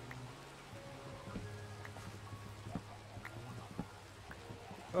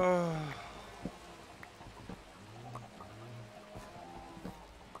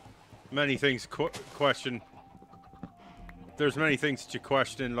 Many things question. There's many things that you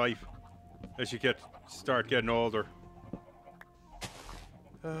question in life as you start getting older.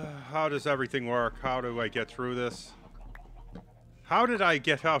 How does everything work? How do I get through this? How did I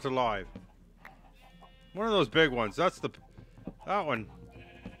get out alive? One of those big ones. That one.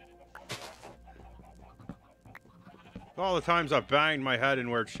 All the times I've banged my head in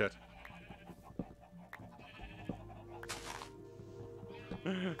weird shit.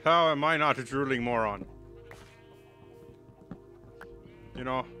 How am I not a drooling moron? You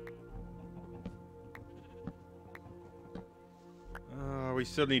know? We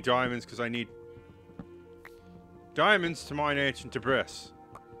still need diamonds because I need diamonds to mine ancient debris.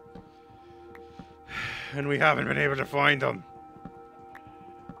 And we haven't been able to find them.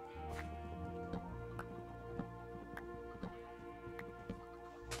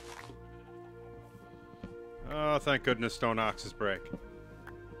 Oh, thank goodness stone axes break.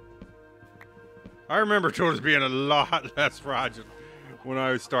 I remember tools being a lot less fragile when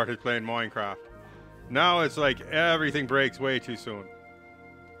I started playing Minecraft. Now it's like everything breaks way too soon.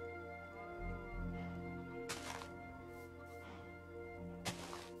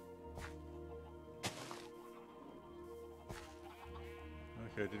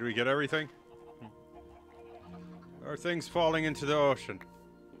 Okay, did we get everything? Are things falling into the ocean?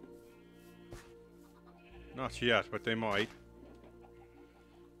 Not yet, but they might.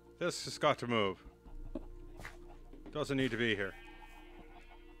 This has got to move. Doesn't need to be here.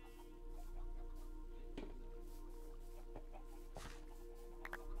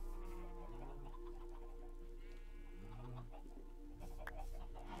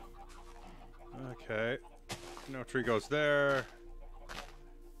 Okay. No tree goes there.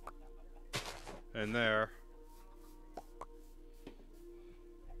 And there.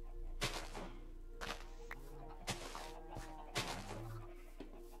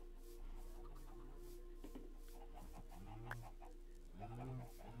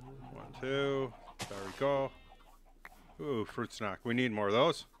 fruit snack. We need more of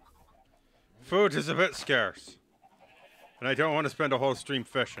those. Food is a bit scarce. And I don't want to spend a whole stream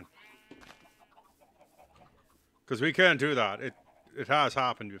fishing. Because we can't do that. It has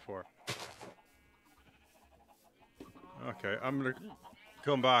happened before. Okay, I'm going to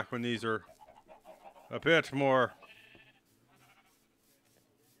come back when these are a bit more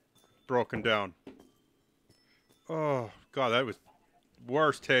broken down. Oh, God, that was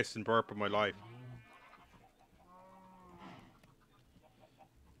worst tasting burp of my life.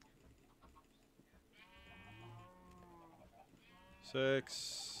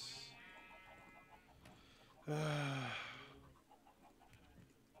 Six.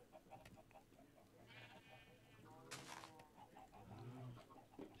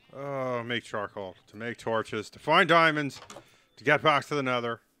 Oh, make charcoal, to make torches, to find diamonds, to get back to the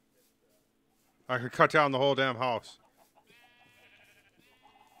nether. I could cut down the whole damn house.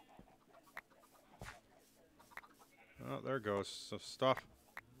 Oh, there goes some stuff.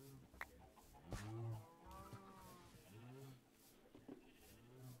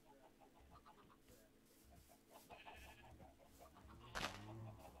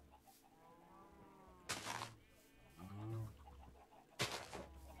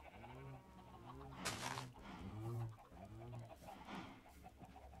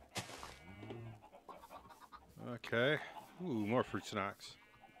 Okay. Ooh, more fruit snacks.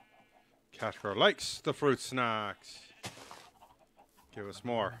 Catgirl likes the fruit snacks. Give us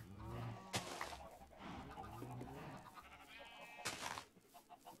more.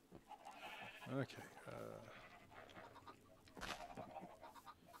 Okay.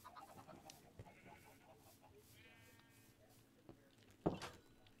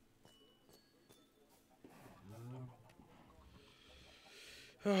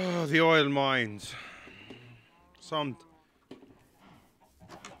 Oh, the oil mines. Some.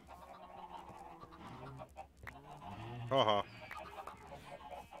 Haha.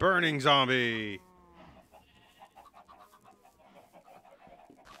 Burning zombie.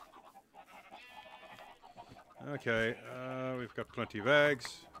 Okay, we've got plenty of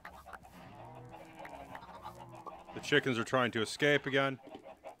eggs. The chickens are trying to escape again.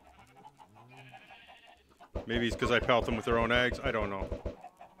 Maybe it's because I pelt them with their own eggs. I don't know.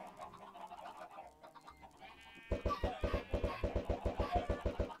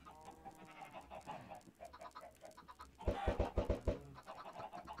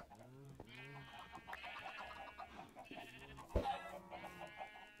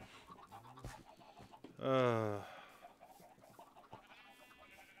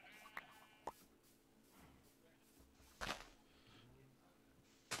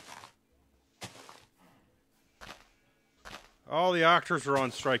 All the actors are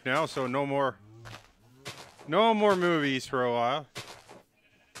on strike now, so no more movies for a while.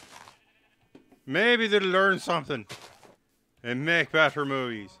 Maybe they'll learn something and make better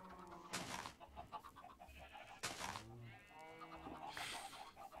movies.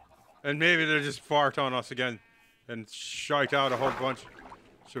 And maybe they'll just fart on us again and shite out a whole bunch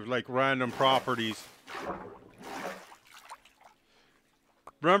of like random properties.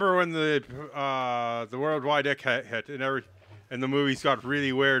 Remember when the worldwide ick hit and the movies got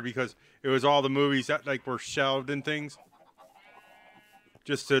really weird because it was all the movies that like were shelved and things,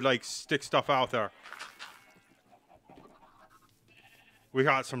 just to like stick stuff out there. We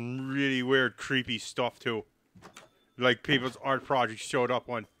got some really weird, creepy stuff too. Like people's art projects showed up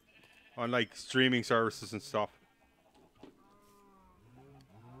on like streaming services and stuff.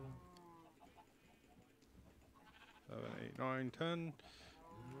 Seven, 8, 9, 10,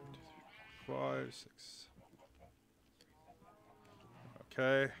 5, 6.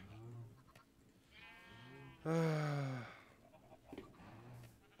 Okay.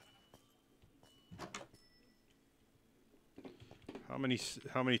 How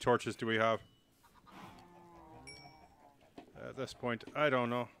many torches do we have? At this point, I don't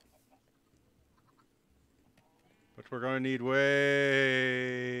know. But we're going to need way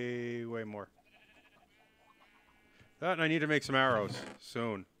more. That, and I need to make some arrows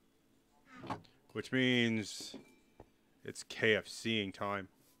soon. Which means it's KFCing time.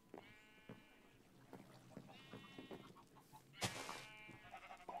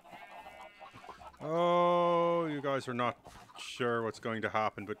 Oh, you guys are not sure what's going to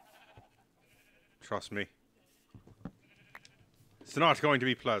happen, but trust me. It's not going to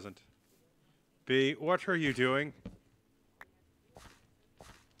be pleasant. B, what are you doing?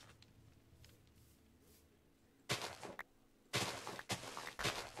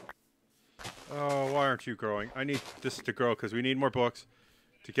 Oh, why aren't you growing? I need this to grow because we need more books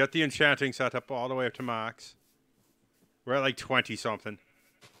to get the enchanting set up all the way up to max. We're at like 20 something.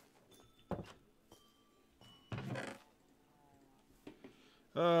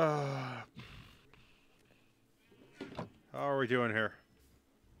 How are we doing here?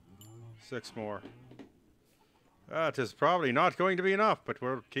 6 more. That is probably not going to be enough, but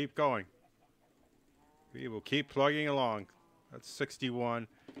we'll keep going. We will keep plugging along. That's 61.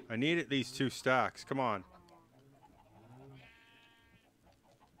 I need at least 2 stacks. Come on.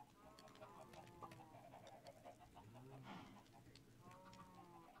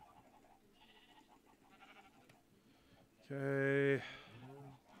 Okay.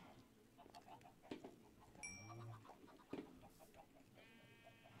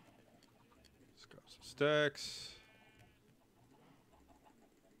 Let's grab some sticks.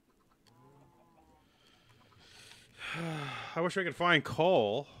 I wish I could find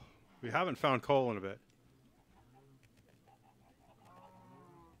coal. We haven't found coal in a bit.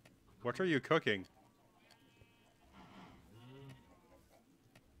 What are you cooking?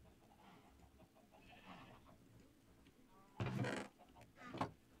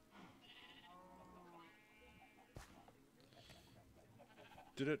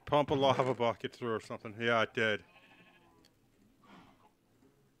 Did it pump a lava bucket through or something? Yeah, it did.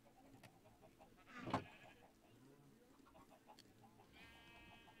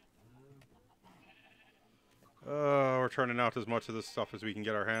 We're turning out as much of this stuff as we can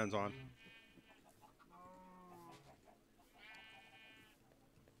get our hands on.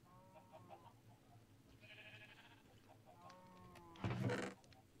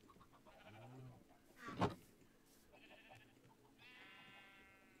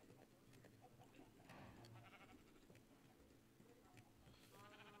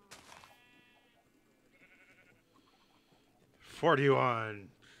 $41.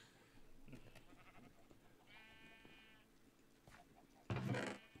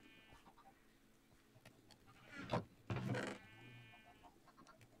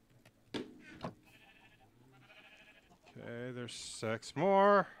 Okay, there's 6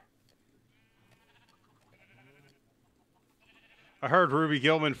 more. I heard Ruby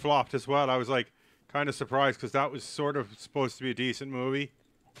Gilman flopped as well. I was like kind of surprised because that was sort of supposed to be a decent movie.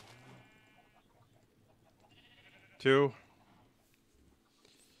 2.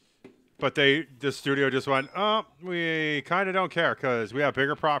 But the studio just went, oh, we kind of don't care because we have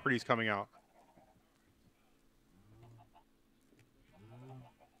bigger properties coming out.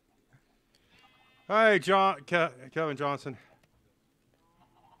 Hey, Kevin Johnson.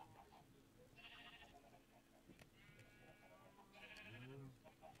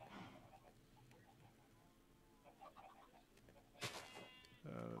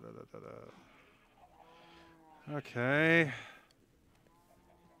 Okay.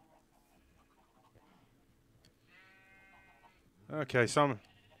 Okay,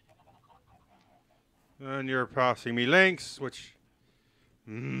 and you're passing me links, which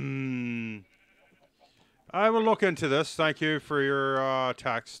I will look into this. Thank you for your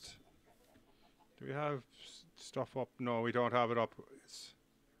text. Do we have stuff up? No, we don't have it up.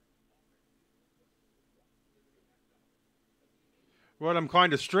 Well, I'm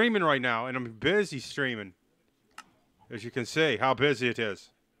kind of streaming right now, and I'm busy streaming. As you can see, how busy it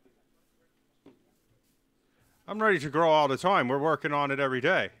is. I'm ready to grow all the time. We're working on it every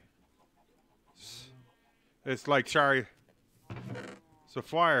day. It's like, sorry, it's a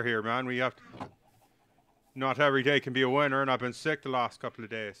fire here, man. We have to, not every day can be a winner, and I've been sick the last couple of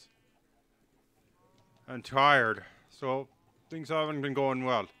days. And tired. So things haven't been going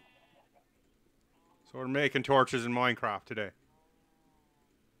well. So we're making torches in Minecraft today.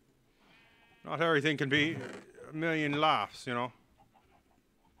 Not everything can be a million laughs, you know.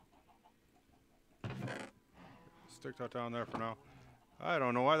 Stick that down there for now. I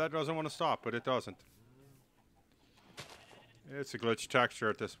don't know why that doesn't want to stop, but it doesn't. It's a glitch texture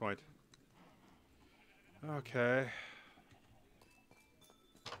at this point. Okay.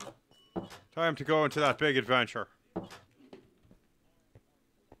 Time to go into that big adventure.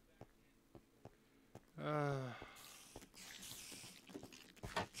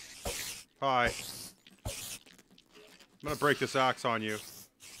 Hi. I'm gonna break this axe on you.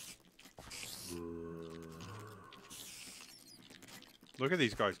 Look at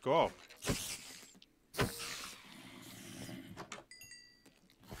these guys go.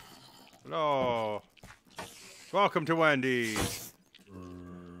 Hello. Welcome to Wendy's.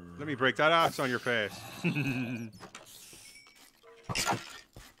 Let me break that axe on your face.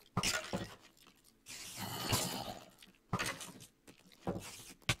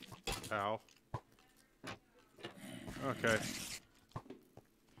 Ow. Okay.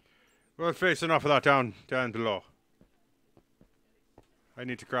 We'll face enough of that down below. I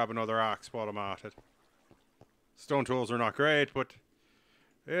need to grab another axe while I'm at it. Stone tools are not great, but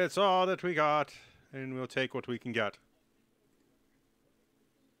it's all that we got, and we'll take what we can get.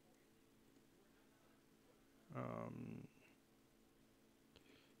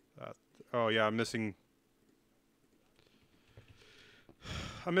 Oh yeah, I'm missing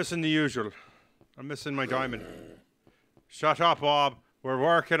the usual. I'm missing my diamond. Shut up, Bob. We're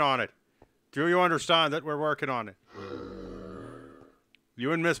working on it. Do you understand that we're working on it?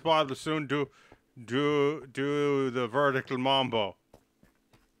 You and Miss Bob will soon do the vertical mambo.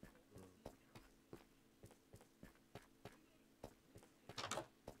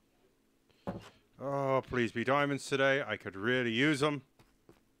 Oh, please be diamonds today. I could really use them.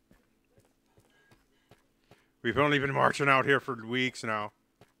 We've only been marching out here for weeks now.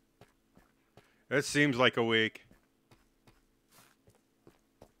 It seems like a week.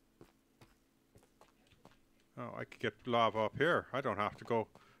 Oh, I could get lava up here. I don't have to go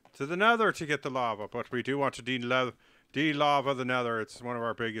to the nether to get the lava, but we do want to de-lava the nether. It's one of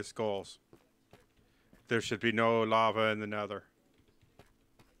our biggest goals. There should be no lava in the nether.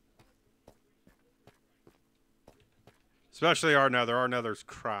 Especially our nether. Our nether's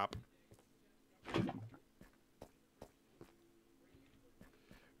crap.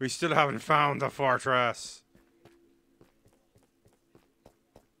 We still haven't found the fortress.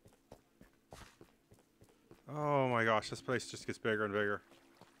 Oh my gosh, this place just gets bigger and bigger.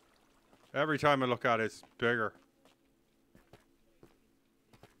 Every time I look at it, it's bigger.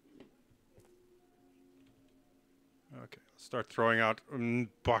 Okay, let's start throwing out a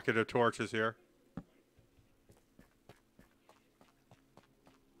bucket of torches here.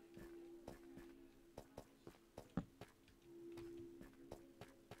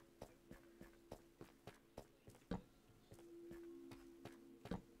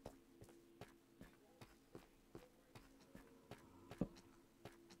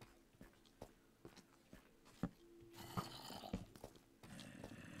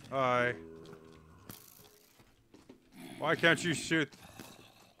 Hi. Why can't you shoot?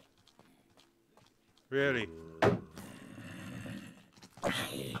 Really?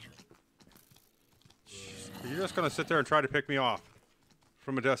 You're just gonna sit there and try to pick me off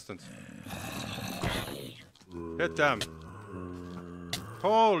from a distance. Hit them.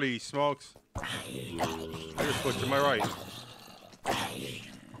 Holy smokes. I just put to my right.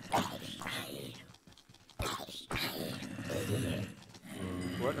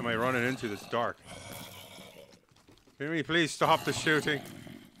 What am I running into that's dark? Can we please stop the shooting?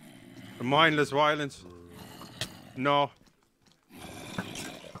 The mindless violence? No.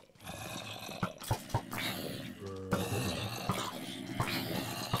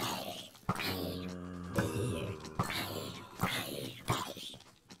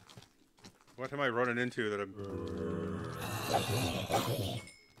 What am I running into that I'm...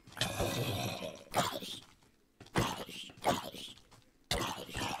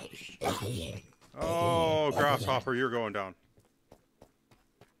 Oh, grasshopper, you're going down.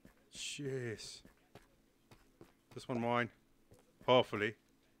 Jeez. This one mine. Hopefully.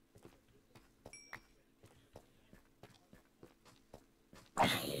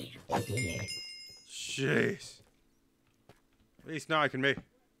 Jeez. At least now I can make...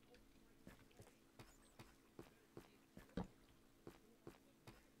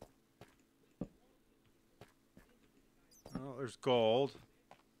 Oh, there's gold.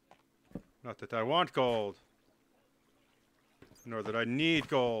 Not that I want gold. Nor that I need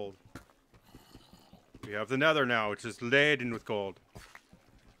gold. We have the nether now, which is laden with gold.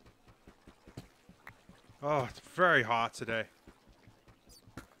 Oh, it's very hot today.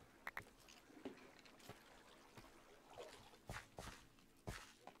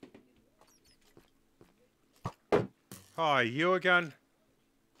 Hi, you again?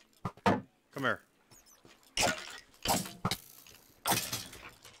 Come here.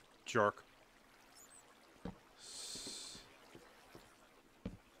 Jerk.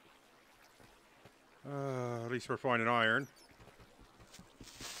 At least we're finding iron.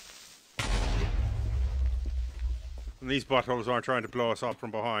 And these buttholes aren't trying to blow us up from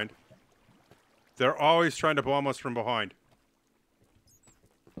behind. They're always trying to bomb us from behind.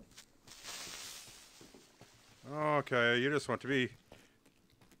 Okay, you just want to be...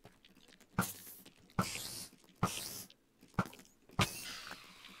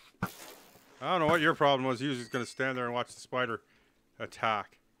 I don't know what your problem was. You was just going to stand there and watch the spider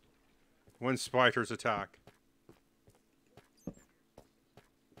attack. When spiders attack.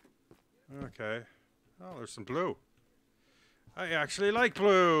 Okay. Oh, there's some blue. I actually like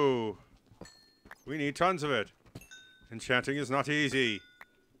blue. We need tons of it. Enchanting is not easy.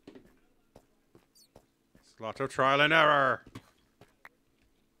 It's a lot of trial and error.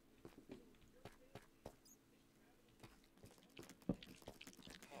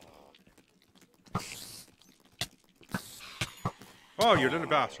 Oh, you little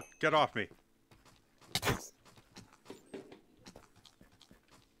bastard. Get off me.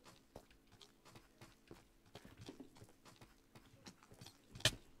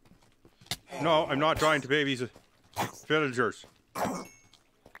 No, I'm not trying to babies villagers.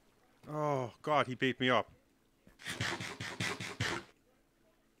 Oh, God, he beat me up.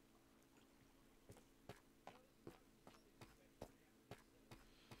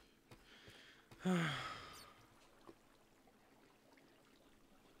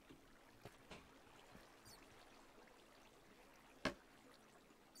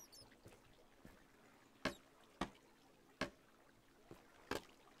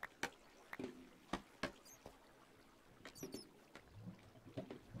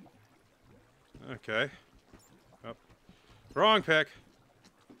 Okay. Oh. Wrong pick.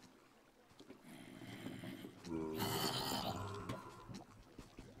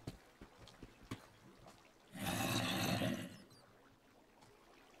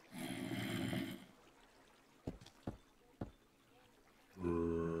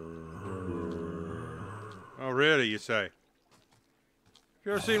 Oh, really, you say? Have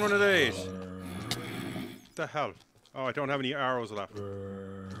you ever seen one of these? What the hell? Oh, I don't have any arrows left.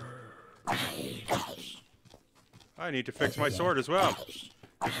 I need to fix my sword as well.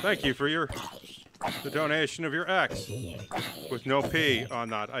 Thank you for the donation of your X. With no P on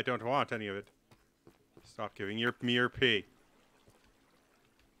that. I don't want any of it. Stop giving me your P.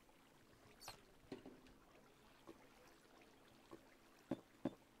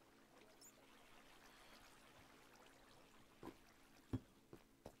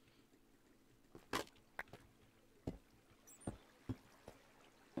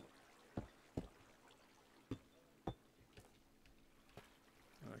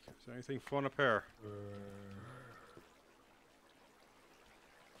 Okay, is there anything fun up here?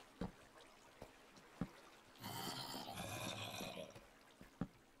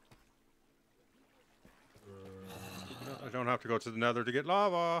 No, I don't have to go to the nether to get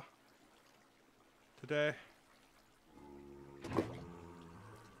lava today. Oh,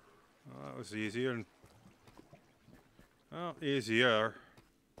 that was easier. Oh, easier.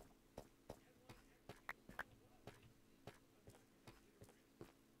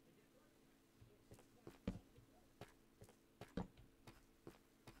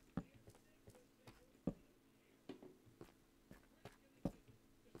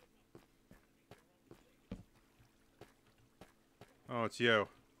 Oh, it's you.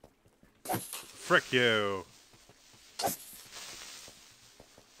 Frick you.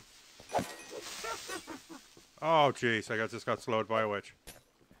 Oh, jeez, just got slowed by a witch.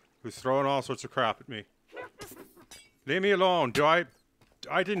 Who's throwing all sorts of crap at me. Leave me alone. I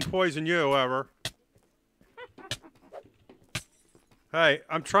didn't poison you, ever. Hey,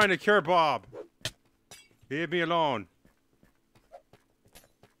 I'm trying to cure Bob. Leave me alone.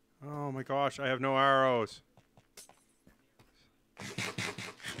 Oh my gosh, I have no arrows.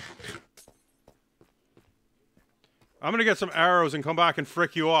 I'm gonna get some arrows and come back and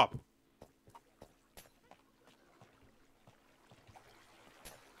frick you up.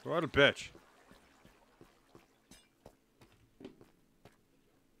 What a bitch.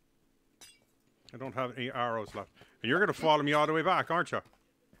 I don't have any arrows left. And you're gonna follow me all the way back, aren't you?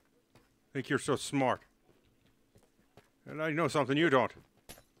 Think you're so smart. And I know something you don't.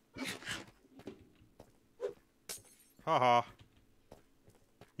 Haha.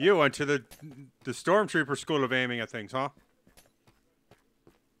 You went to the Stormtrooper School of aiming at things, huh?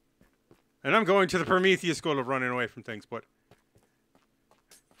 And I'm going to the Prometheus School of running away from things, but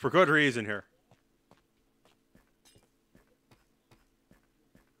for good reason here.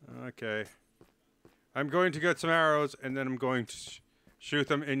 Okay. I'm going to get some arrows, and then I'm going to shoot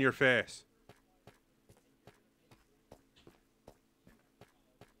them in your face.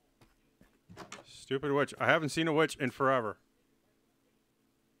 Stupid witch. I haven't seen a witch in forever.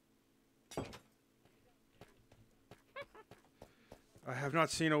 I have not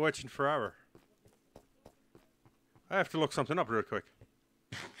seen a witch in forever. I have to look something up real quick.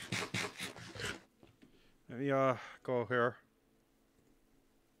 Let me go here.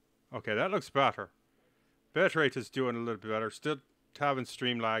 Okay, that looks better. Bitrate is doing a little bit better. Still having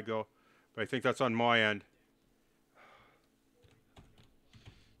stream lag though, but I think that's on my end.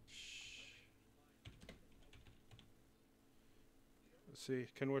 Let's see,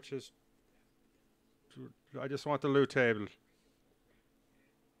 can witches... I just want the loot table.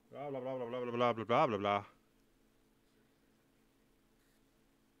 Blah blah blah blah blah blah blah blah blah blah.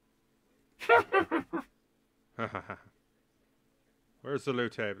 Where's the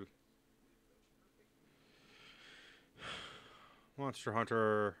loot table? Monster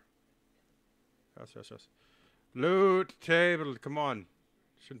Hunter. Yes, yes, yes. Loot table, come on.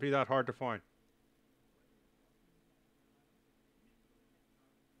 Shouldn't be that hard to find.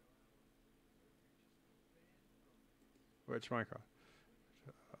 Which Minecraft?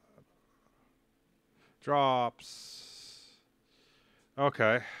 Drops.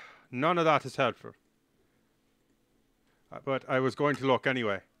 Okay. None of that is helpful. But I was going to look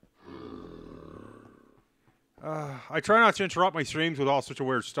anyway. I try not to interrupt my streams with all sorts of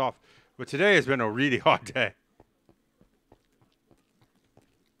weird stuff. But today has been a really hot day.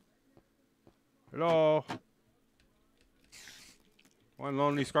 Hello. One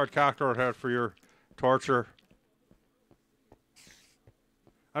lonely scarred catgirl out for your torture.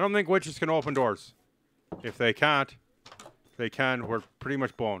 I don't think witches can open doors. If they can't, they can. We're pretty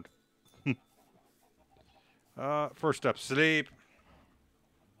much boned. First step, sleep.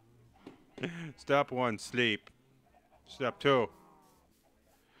 Step 1, sleep. Step 2,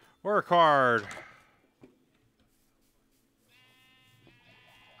 work hard.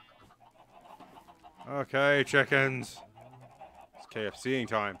 Okay, chickens. It's KFCing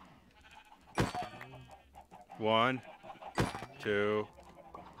time. 1, 2,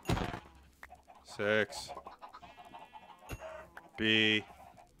 6, B,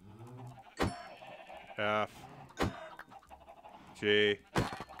 F, G,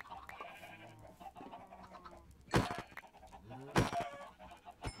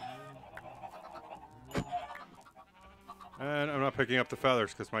 and I'm not picking up the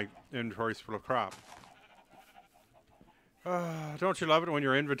feathers because my inventory's full of crap. Don't you love it when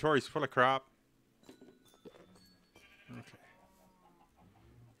your inventory's full of crap? Okay.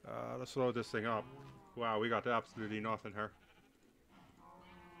 Let's load this thing up. Wow, we got absolutely nothing here.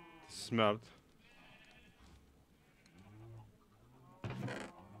 Smelt.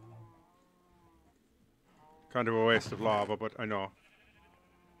 Kind of a waste of lava, but I know.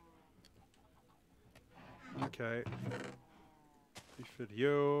 Okay. Refit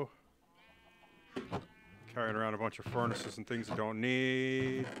you. Carrying around a bunch of furnaces and things I don't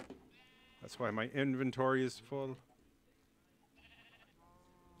need. That's why my inventory is full.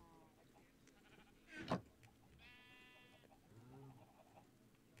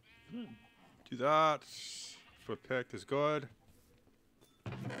 Do that. Foot pick is good.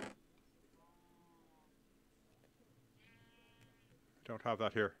 Don't have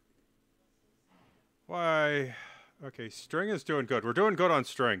that here. Why? Okay, string is doing good. We're doing good on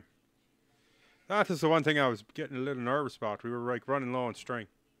string. That is the one thing I was getting a little nervous about. We were like running low on string.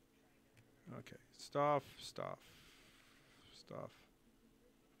 Okay, stuff.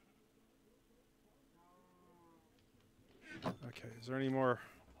 Okay, is there any more?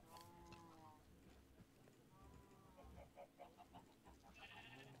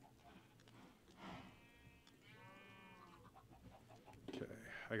 Okay,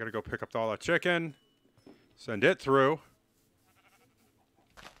 I gotta go pick up all that chicken. Send it through.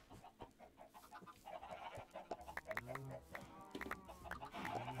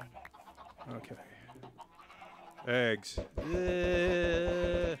 Okay. Eggs.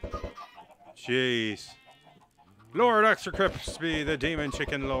 Jeez. Lord Extra Crispy, the Demon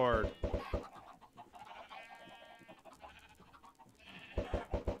Chicken Lord.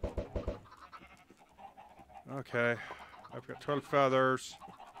 Okay. I've got 12 feathers.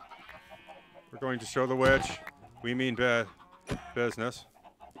 We're going to show the witch. We mean business.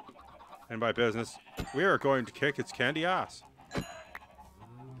 And by business, we are going to kick its candy ass.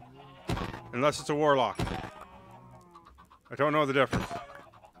 Unless it's a warlock. I don't know the difference.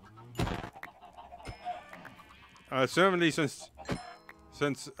 Assumedly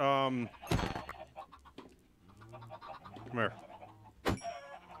since come here.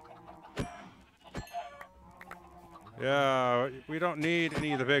 Yeah, we don't need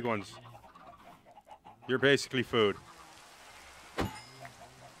any of the big ones. You're basically food.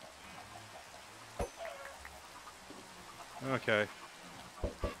 Okay.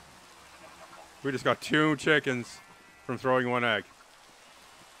 We just got 2 chickens from throwing 1 egg.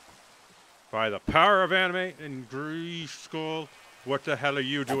 By the power of anime and Grease Skull, what the hell are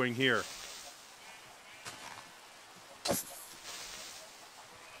you doing here?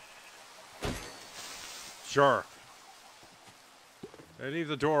 Sure. They leave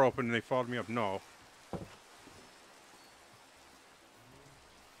the door open and they followed me up. No.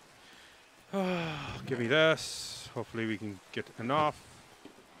 Give me this. Hopefully we can get enough.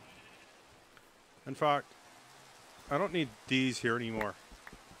 In fact, I don't need these here anymore.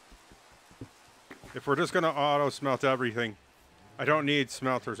 If we're just going to auto smelt everything, I don't need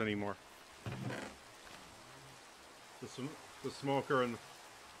smelters anymore. The smoker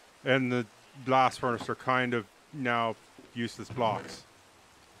and the blast furnace are kind of now useless blocks.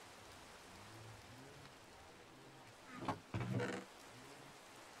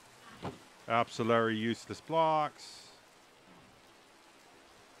 Absolutely useless blocks.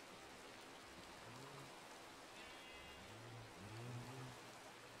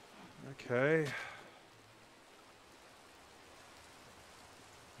 Okay.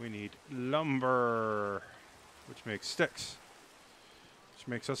 We need lumber, which makes sticks, which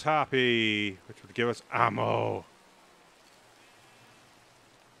makes us happy, which would give us ammo.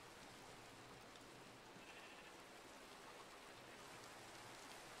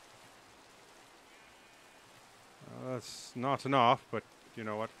 That's not enough, but you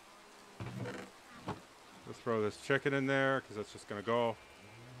know what? We'll throw this chicken in there, because that's just going to go.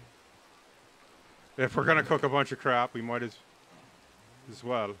 If we're going to cook a bunch of crap, we might as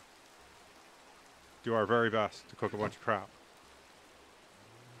well do our very best to cook a bunch of crap.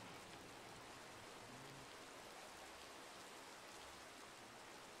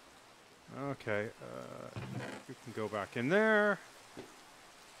 Okay, you can go back in there.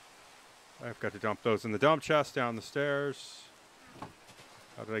 I've got to dump those in the dump chest down the stairs.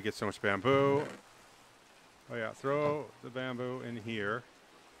 How did I get so much bamboo? Oh yeah, throw the bamboo in here.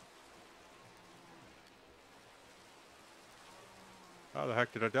 How the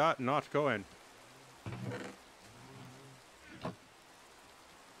heck did I not go in?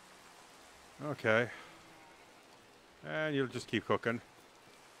 Okay. And you'll just keep cooking.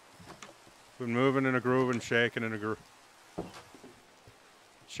 Been moving in a groove and shaking in a groove.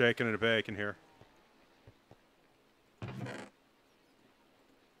 Shaking and a bacon here.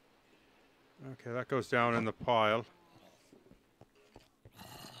 Okay, that goes down in the pile.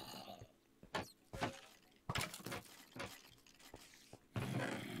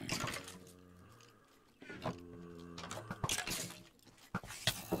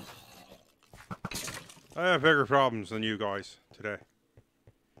 I have bigger problems than you guys today.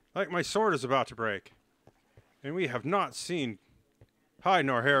 Like my sword is about to break. And we have not seen hide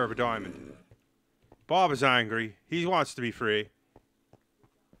nor hair of a diamond. Bob is angry. He wants to be free.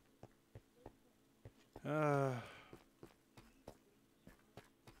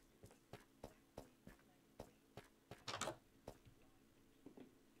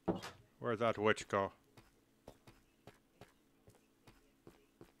 Where'd that witch go?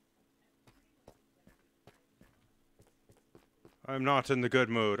 I'm not in the good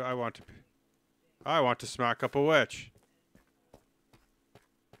mood. I want to smack up a witch.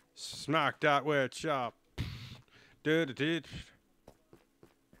 Smack that witch up. God's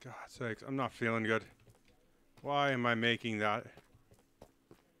sakes, I'm not feeling good. Why am I making that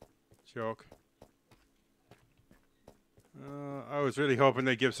joke? I was really hoping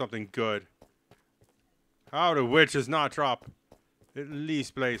they'd give something good. How do witches not drop at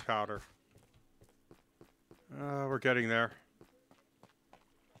least blaze powder? We're getting there.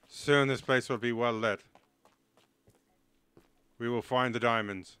 Soon this place will be well lit. We will find the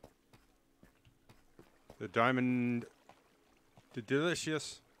diamonds. The diamond... The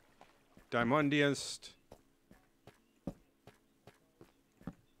delicious... Diamondiest...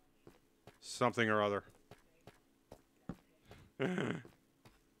 Something or other. Oh,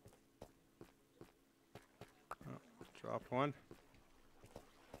 dropped one.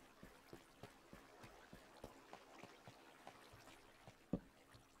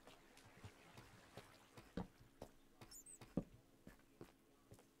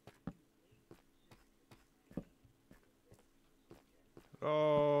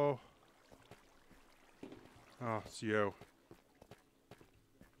 Oh. Oh, it's you.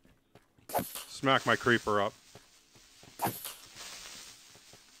 Smack my creeper up.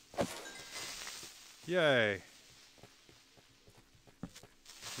 Yay.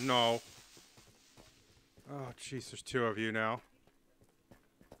 No. Oh, jeez, there's two of you now.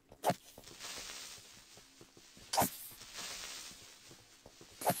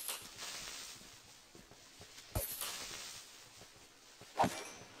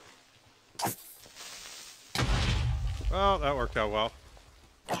 Well, that worked out well.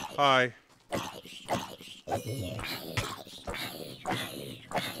 Hi.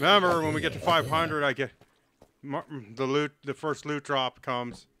 Remember, when we get to 500, I get the loot. The first loot drop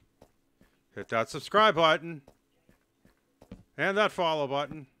comes. Hit that subscribe button and that follow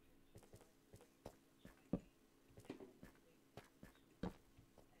button.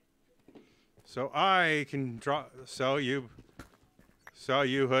 So I can sell you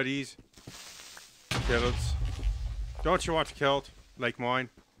hoodies, kilts. Don't you want a kilt like mine?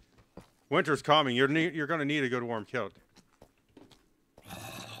 Winter's coming. You're gonna need a good warm kilt.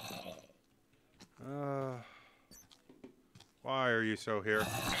 Why are you so here?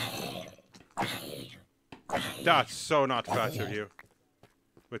 That's so not fetch of you.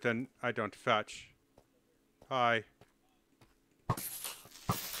 But then I don't fetch. Hi. Oh.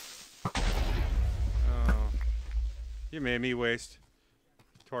 You made me waste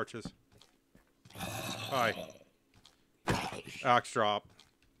torches. Hi. Axe drop.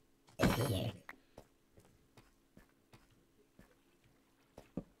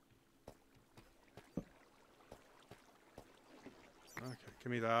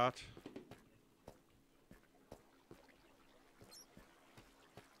 Give me that.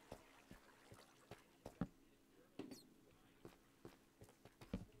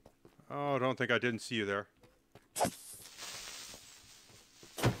 Oh, I don't think I didn't see you there.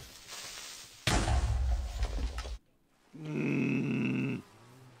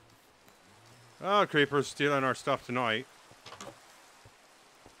 Oh, creeper's stealing our stuff tonight.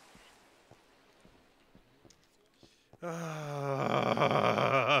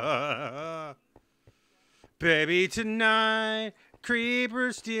 Baby, tonight,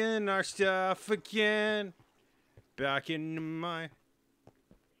 creeper's stealing our stuff again. Back into my...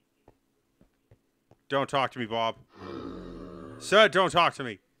 Don't talk to me, Bob. Said don't talk to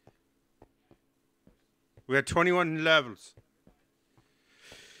me. We had 21 levels.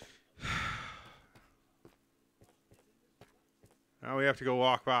 Now we have to go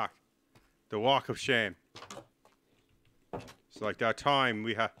walk back. The walk of shame. It's like that time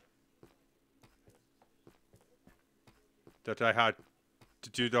we had... that I had to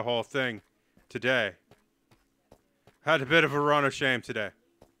do the whole thing today. Had a bit of a run of shame today.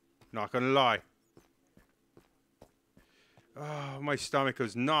 Not gonna lie. Oh, my stomach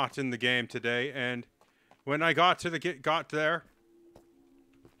was not in the game today, and when I got there,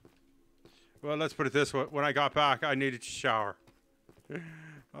 well, let's put it this way: when I got back, I needed to shower.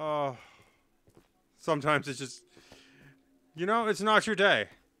 Oh, sometimes it's just, you know, it's not your day.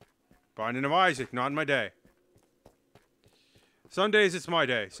 Binding of Isaac, not my day. Some days it's my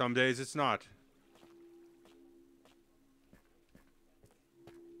day, some days it's not.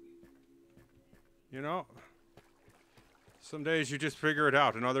 You know? Some days you just figure it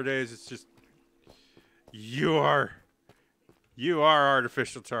out, and other days it's just... You are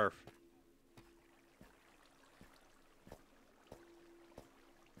artificial turf.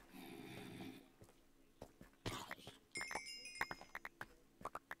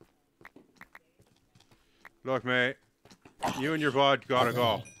 Look, mate. You and your bud gotta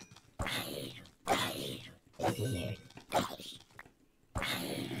go.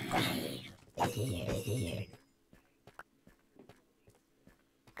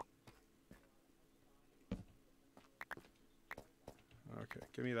 Okay,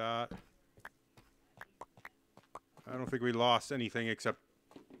 give me that. I don't think we lost anything except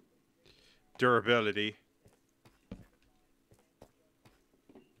durability.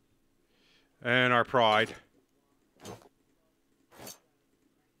 And our pride.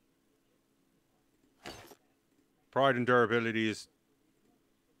 Pride and durability is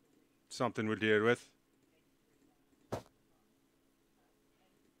something we'll deal with. Give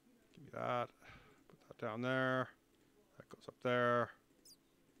me that. Put that down there. That goes up there.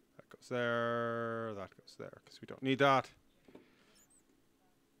 That goes there. That goes there. Because we don't need that.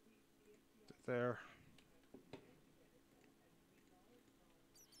 There.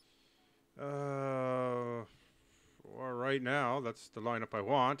 For right now, that's the lineup I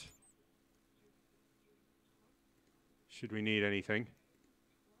want. Should we need anything?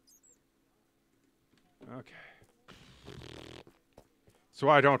 Okay. So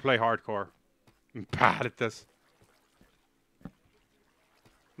I don't play hardcore. I'm bad at this. I'm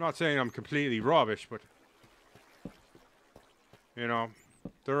not saying I'm completely rubbish, but... You know,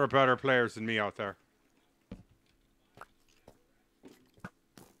 there are better players than me out there.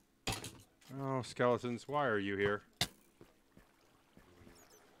 Oh, skeletons, why are you here?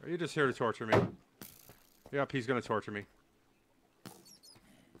 Are you just here to torture me? Yep, he's gonna torture me.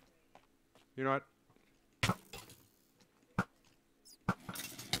 You know what?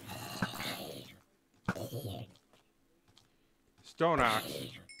 Stone axe.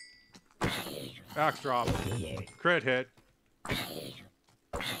 Axe drop. Crit hit.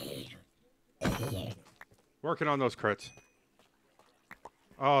 Working on those crits.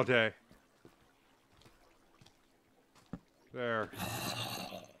 All day. There.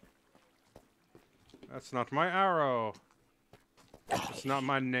 That's not my arrow. It's not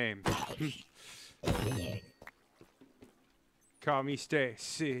my name. Call me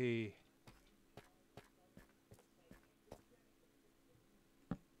Stacy.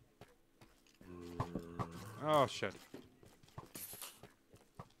 Oh, shit.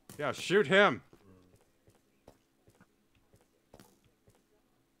 Yeah, shoot him.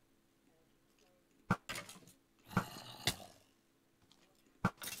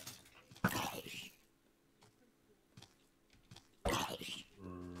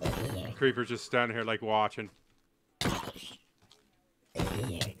 Creeper's just standing here like watching.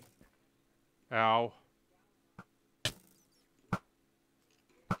 Ow.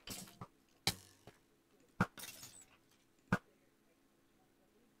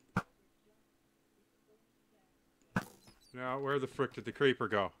 Now, where the frick did the creeper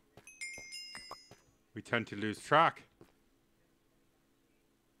go? We tend to lose track.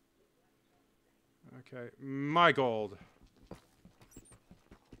 Okay, my gold.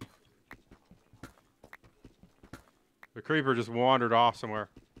 The creeper just wandered off somewhere.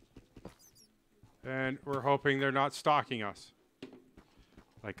 And we're hoping they're not stalking us.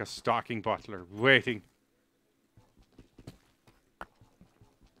 Like a stalking butler, waiting.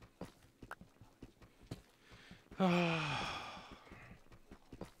 I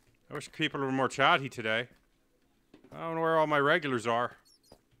wish people were more chatty today. I don't know where all my regulars are.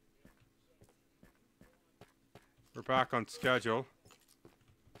 We're back on schedule.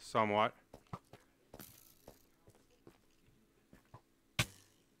 Somewhat.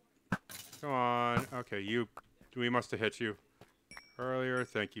 Come on. Okay, we must have hit you earlier.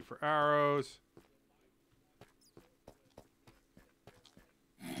 Thank you for arrows.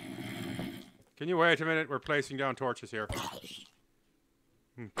 Can you wait a minute? We're placing down torches here.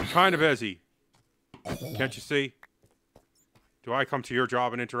 I'm kind of busy. Can't you see? Do I come to your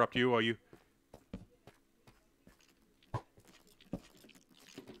job and interrupt you while you...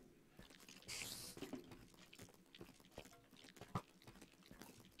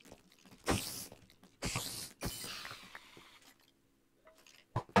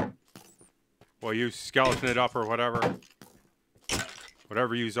 Well, you skeleton it up or whatever.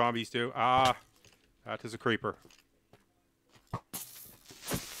 Whatever you zombies do. Ah, that is a creeper.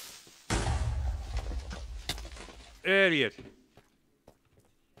 Idiot.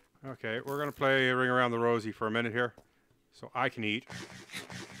 Okay, we're going to play Ring Around the Rosie for a minute here. So I can eat.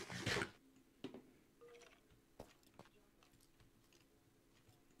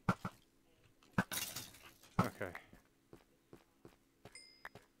 Okay.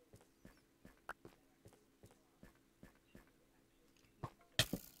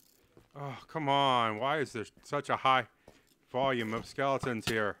 Oh, come on. Why is there such a high volume of skeletons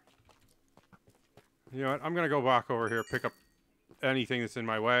here? You know what? I'm going to go back over here, pick up anything that's in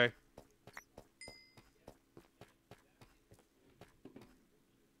my way.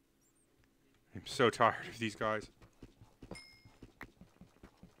 I'm so tired of these guys.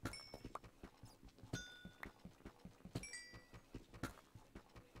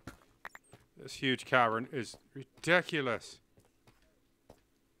 This huge cavern is ridiculous.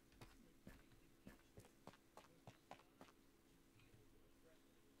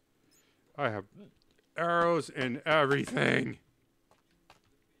 I have arrows and everything.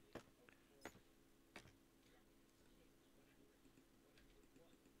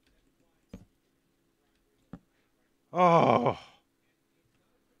 Oh.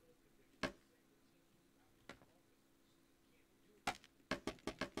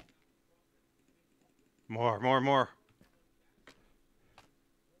 More.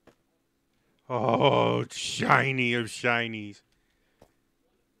 Oh, shiny of shinies.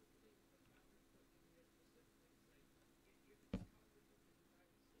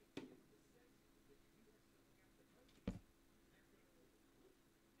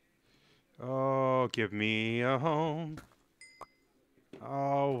 Oh, give me a home.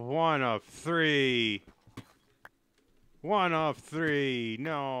 Oh, 1 of 3. 1 of 3.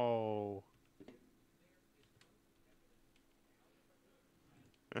 No.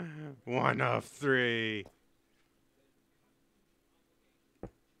 1 of 3.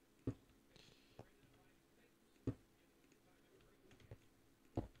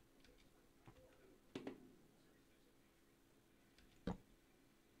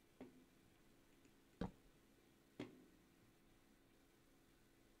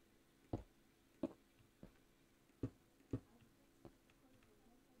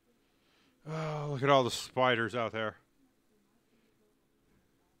 Oh, look at all the spiders out there.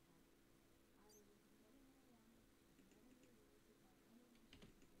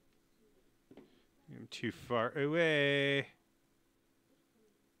 I'm too far away.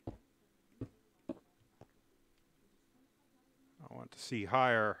 I want to see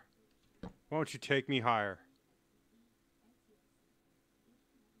higher. Won't you take me higher?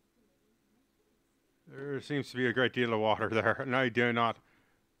 There seems to be a great deal of water there, and I do not.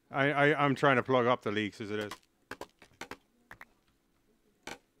 I'm trying to plug up the leaks as it is.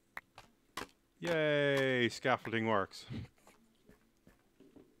 Yay, scaffolding works.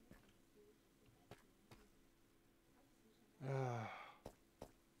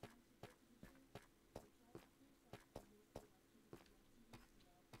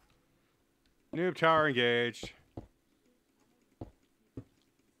 Noob tower engaged.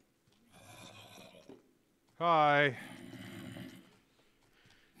 Hi.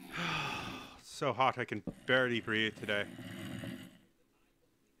 It's so hot I can barely breathe today.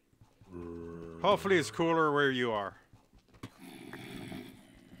 Hopefully it's cooler where you are.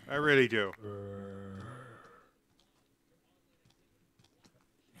 I really do.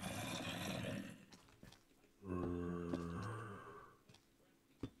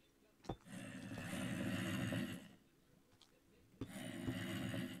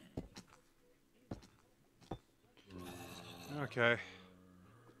 Okay.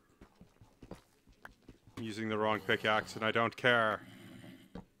 I'm using the wrong pickaxe and I don't care.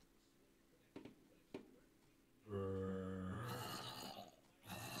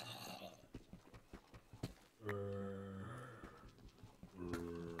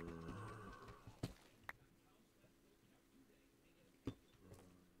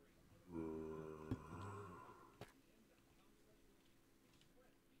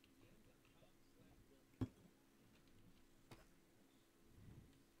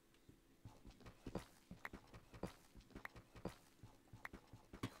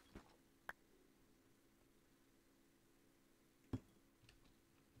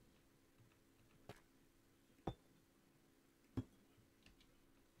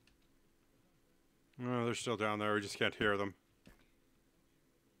 Oh, they're still down there. We just can't hear them.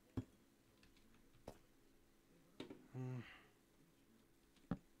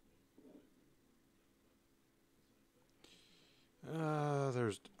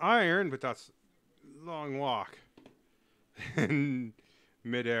 There's iron, but that's a long walk in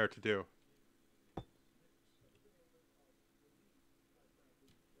midair to do.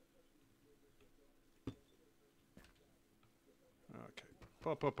 Okay.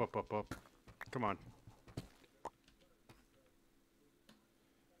 Up. Come on.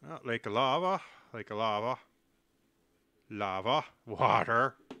 Oh, lake of lava. Lake of lava. Lava.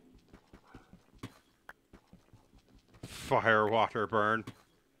 Water. Fire, water, burn.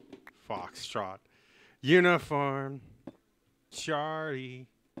 Foxtrot. Uniform. Charlie.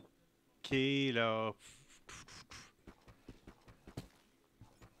 Kilo.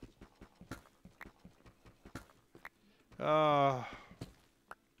 The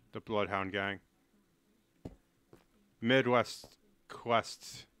Bloodhound Gang. Midwest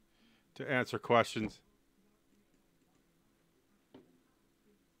quests to answer questions.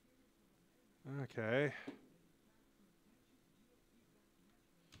 Okay.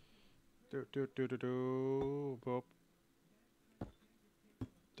 Boop.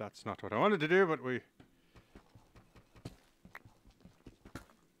 That's not what I wanted to do, but we...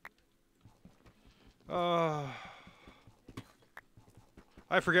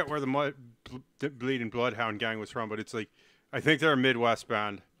 I forget where the Bleeding Bloodhound Gang was from, but it's like, I think they're a Midwest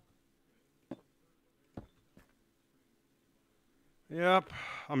band. Yep,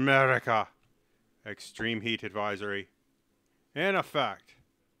 America. Extreme heat advisory. In effect.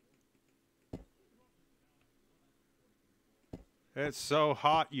 It's so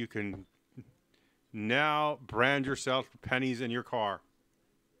hot you can now brand yourself pennies in your car.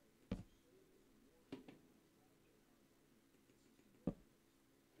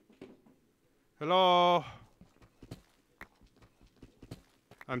 Hello?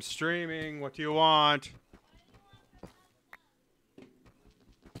 I'm streaming. What do you want?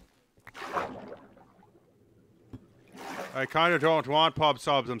 I kind of don't want pub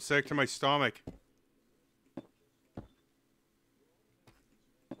subs. I'm sick to my stomach.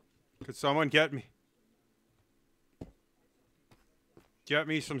 Could someone get me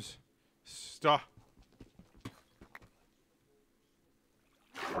some stuff?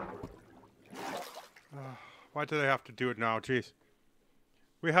 Why do they have to do it now? Jeez.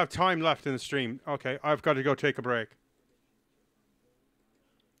 We have time left in the stream. Okay, I've got to go take a break.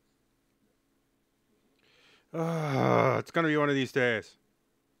 It's going to be one of these days.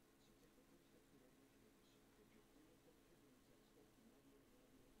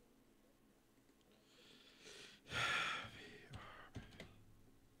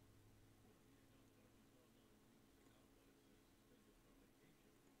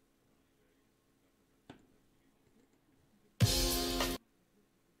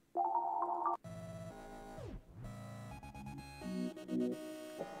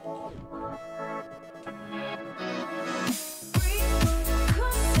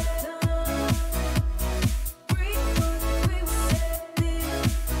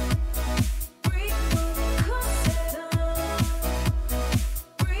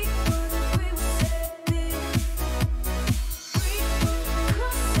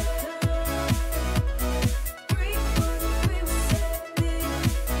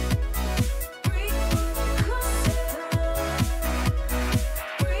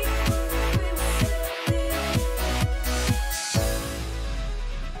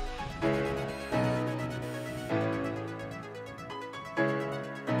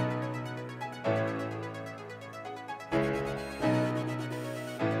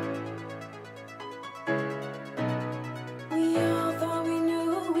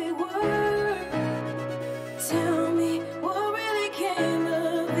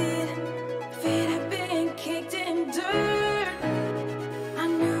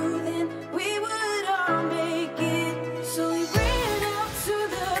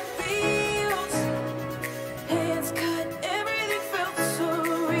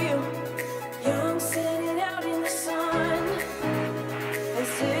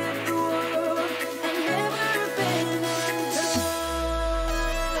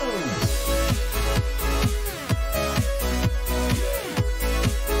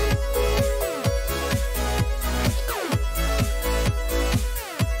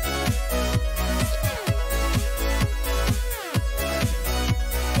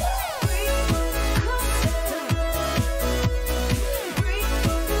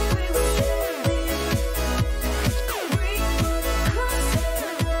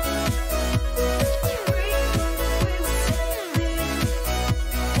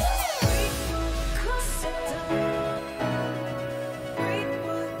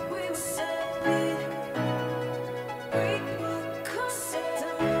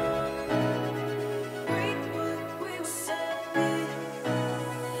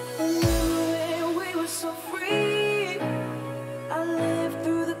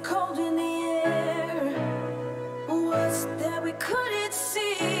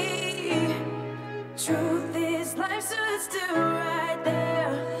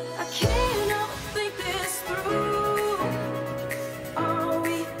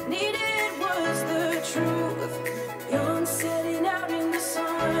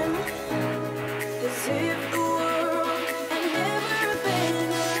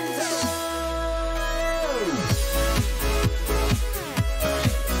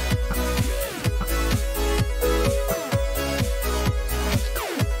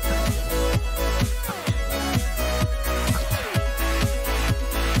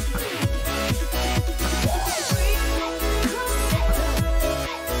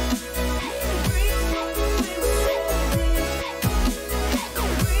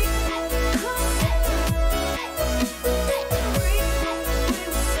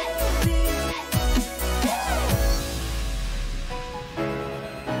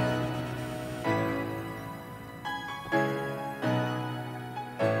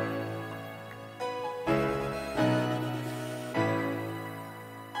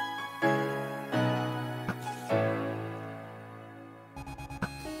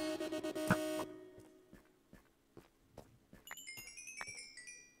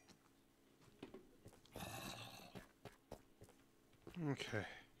 Okay.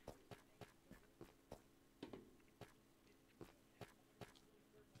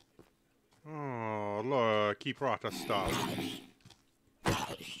 Oh, look, he brought us stuff.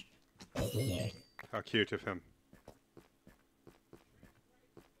 How cute of him.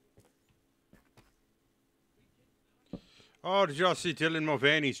 Oh, did y'all see Dylan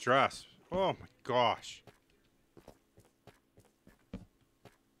Mulvaney's dress? Oh my gosh.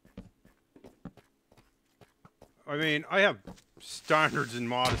 I mean, I have standards and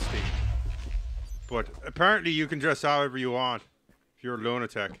modesty. But apparently you can dress however you want if you're a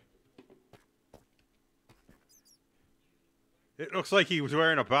lunatic. It looks like he was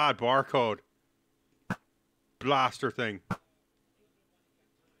wearing a bad barcode blaster thing.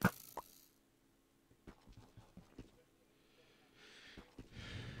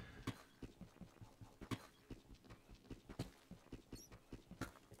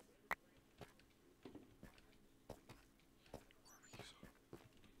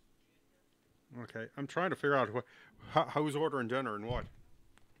 Okay, I'm trying to figure out who's ordering dinner and what.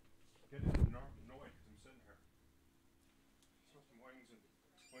 Getting annoyed because I'm sitting here. Some wings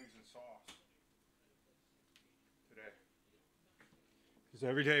and sauce today. Because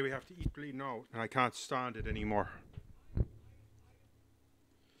every day we have to eat bleeding out, and I can't stand it anymore.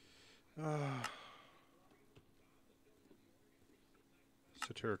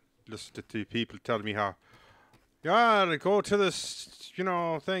 Sit here, listen to people telling me how. Yeah, go to this, you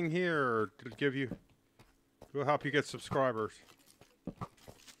know, thing here. It'll help you get subscribers.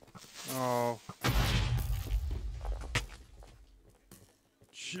 Oh.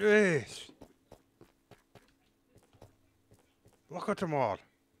 Jeez. Look at them all.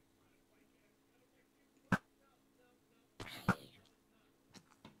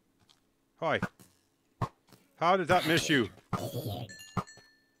 Hi. How did that miss you?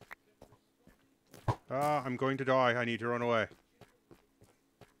 Ah, I'm going to die. I need to run away.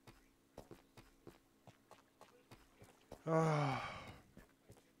 Ah.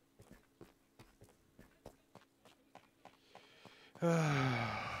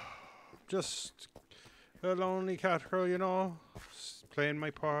 Just a lonely cat girl, you know, playing my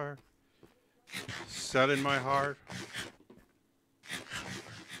part, selling my heart.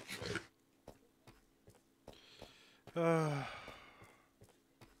 And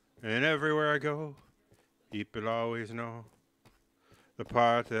everywhere I go, people always know the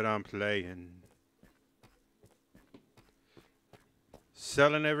part that I'm playing.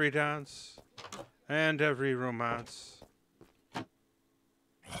 Selling every dance and every romance.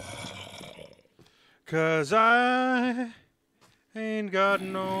 'Cause I ain't got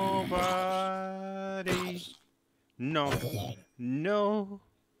nobody. No, nobody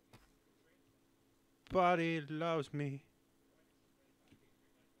loves me.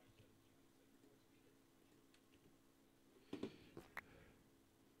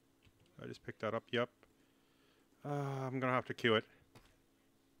 I just picked that up, yep. I'm gonna have to cue it.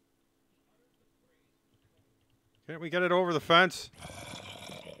 Can't we get it over the fence?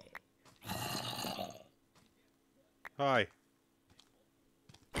 Hi.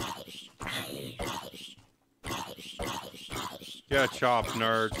 Get chopped,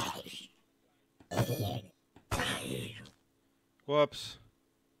 nerd. Whoops.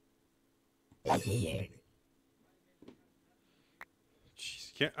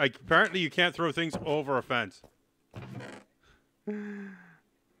 Jeez, apparently you can't throw things over a fence.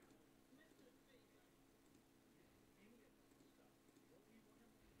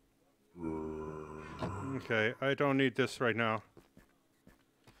 Okay, I don't need this right now.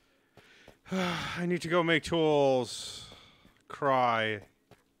 I need to go make tools, cry,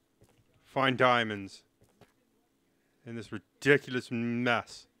 find diamonds in this ridiculous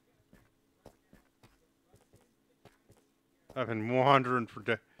mess. I've been wandering for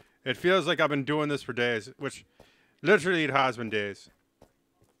days. It feels like I've been doing this for days, which literally it has been days.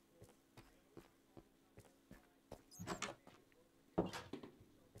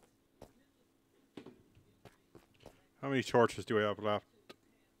 How many torches do we have left?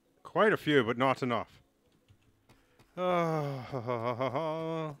 Quite a few, but not enough.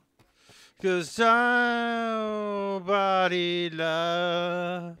 Oh, 'cause nobody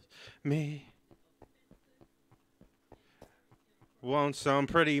loves me. Won't some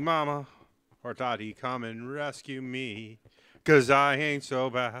pretty mama or daddy come and rescue me? 'Cause I ain't so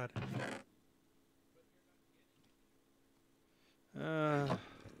bad.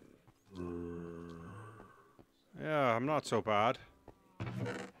 Yeah, I'm not so bad.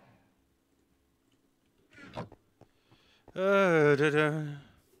 Oh,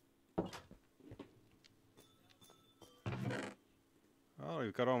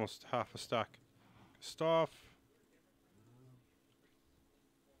 we've got almost half a stack. Stuff.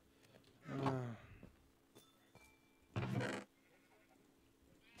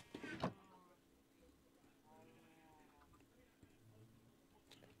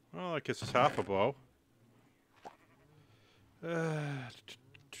 Well, that gives us half a bow.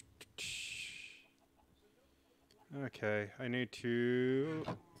 Okay, I need to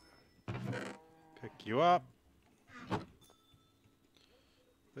pick you up.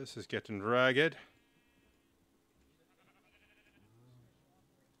 This is getting ragged.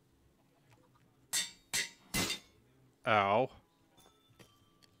 Ow.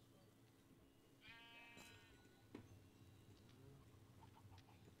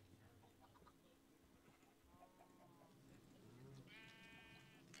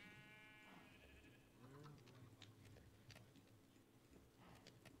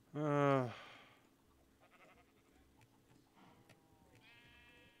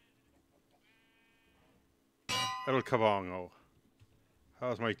 El Cabongo.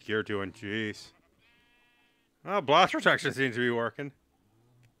 How's my gear doing? Jeez. Oh, blast protection seems to be working.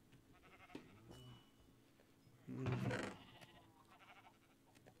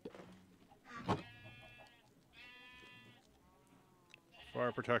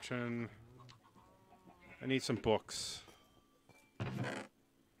 Fire protection. I need some books.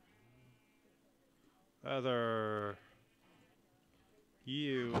 Other.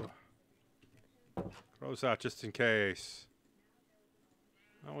 You. Close that just in case.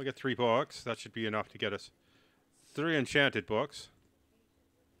 Well, we get 3 books. That should be enough to get us 3 enchanted books.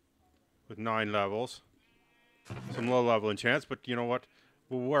 With 9 levels. Some low level enchants, but you know what?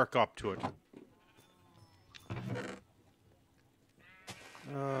 We'll work up to it.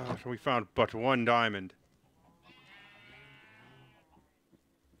 We found but 1 diamond.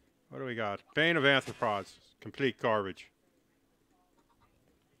 What do we got? Bane of Arthropods. Complete garbage.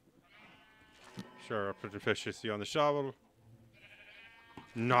 Sure, I'll put efficiency on the shovel.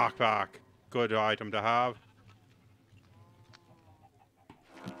 Knockback. Good item to have.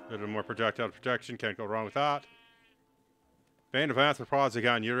 A little more projectile protection. Can't go wrong with that. Bane of Arthropods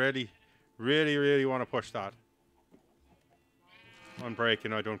again. You really want to push that.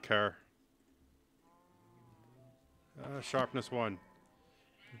 Unbreaking, I don't care. Sharpness 1.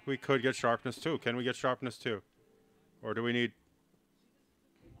 We could get sharpness 2. Can we get sharpness 2? Or do we need...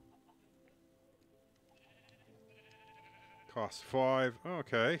 Cost 5.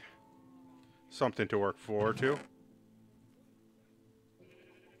 Okay. Something to work forward to.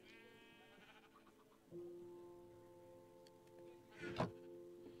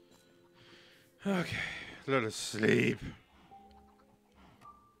 Okay. Let us sleep.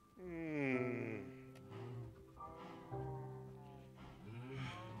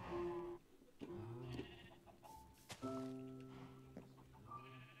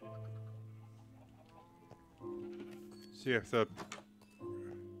 See if the...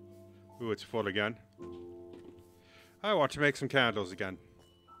 Ooh, it's full again. I want to make some candles again.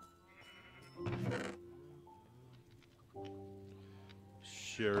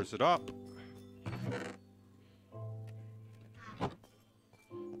 Shears it up.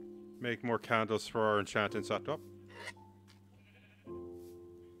 Make more candles for our enchanting setup.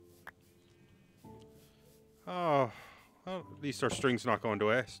 Oh, well, at least our string's not going to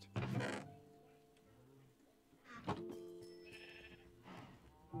waste.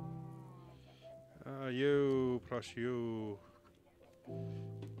 You plus you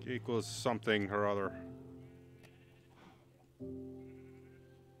equals something or other.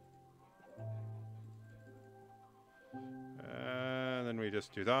 And then we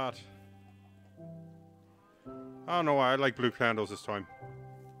just do that. I don't know why I like blue candles this time.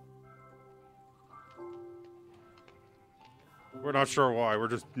 We're not sure why, we're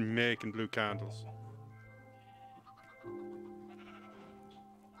just making blue candles.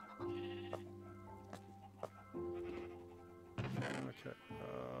 Okay,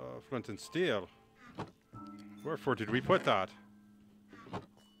 flint and steel. Wherefore did we put that?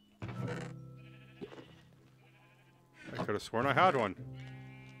 I could have sworn I had one.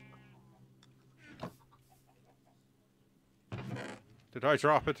 Did I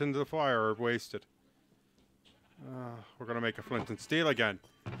drop it into the fire or waste it? We're gonna make a flint and steel again,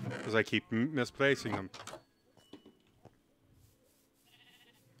 because I keep misplacing them.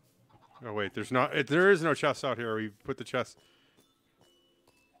 Oh wait, there's not. There is no chest out here. We put the chest.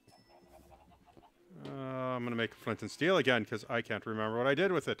 I'm gonna make a flint and steel again because I can't remember what I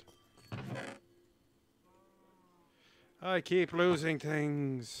did with it. I keep losing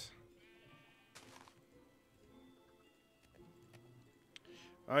things.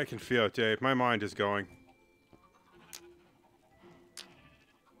 I can feel it, Dave. My mind is going.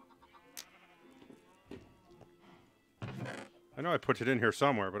 I know I put it in here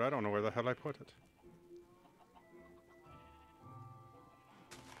somewhere, but I don't know where the hell I put it.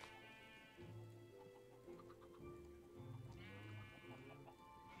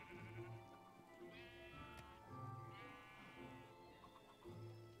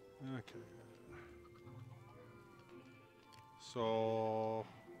 Okay. So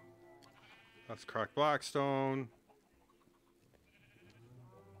that's cracked blackstone.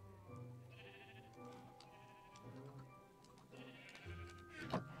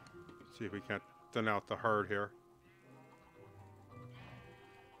 See if we can't thin out the herd here.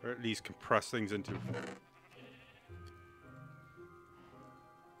 Or at least compress things into.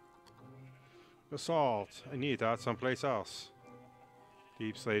 Assault. I need that someplace else.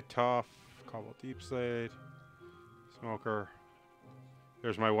 Deep slate tough. Cobble deep slate. Smoker.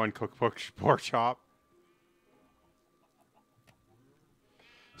 There's my one cookbook pork chop.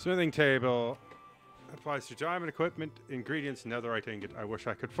 Smithing table. Applies to diamond equipment, ingredients, netherite ingot. I wish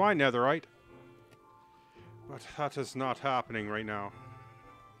I could find netherite. But that is not happening right now.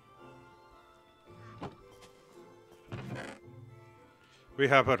 We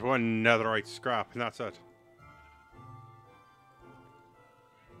have but one netherite scrap, and that's it.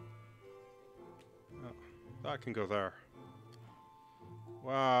 Oh, that can go there.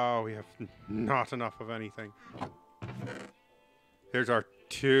 Wow, we have not enough of anything. Here's our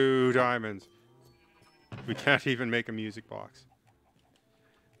 2 diamonds. We can't even make a music box.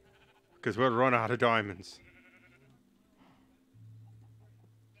 Because we'll run out of diamonds.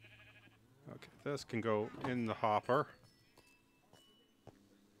 Okay, this can go in the hopper.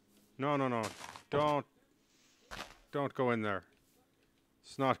 No, no, no. Don't go in there.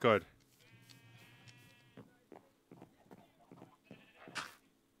 It's not good.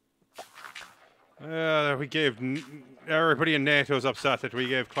 We gave... everybody in NATO's upset that we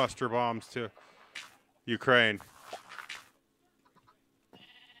gave cluster bombs to Ukraine.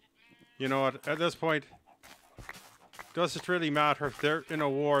 You know what? At this point, does it really matter if they're in a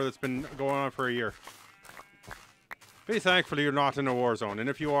war that's been going on for a year? Be thankful you're not in a war zone, and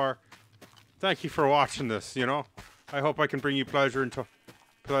if you are, thank you for watching this. You know, I hope I can bring you pleasure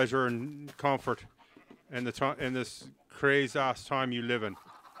and comfort in this crazy ass time you live in.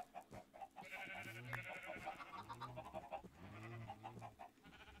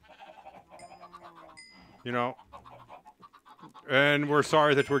 You know, and we're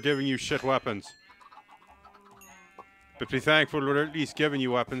sorry that we're giving you shit weapons. But be thankful we're at least giving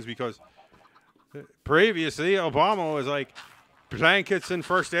you weapons, because previously Obama was like, blankets and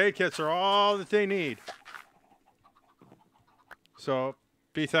first aid kits are all that they need. So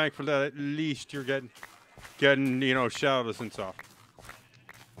be thankful that at least you're getting you know, shells and stuff.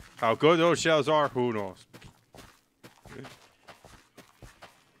 How good those shells are, who knows?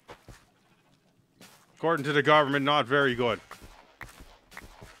 According to the government, not very good.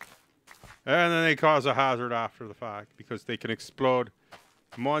 And then they cause a hazard after the fact, because they can explode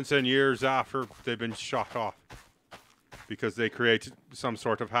months and years after they've been shot off. Because they create some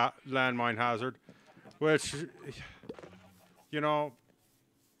sort of landmine hazard. Which, you know,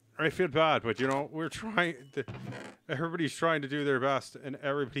 I feel bad, but, you know, we're trying... everybody's trying to do their best, and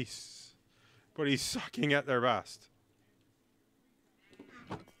everybody's sucking at their best.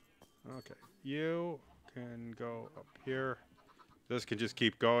 Okay, you can go up here. This can just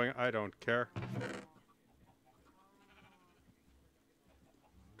keep going. I don't care.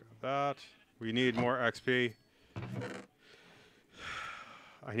 Got that. We need more XP.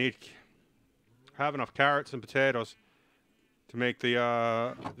 I need have enough carrots and potatoes to make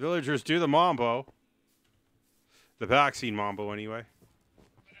the villagers do the mambo. The vaccine mambo, anyway.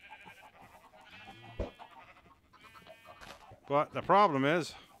 But the problem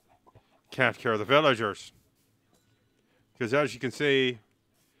is, can't cure the villagers. Because as you can see,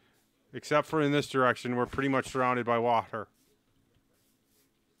 except for in this direction, we're pretty much surrounded by water.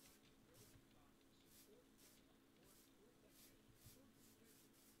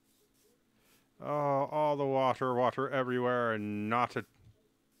 Oh, all the water everywhere, and not a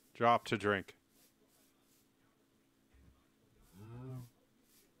drop to drink.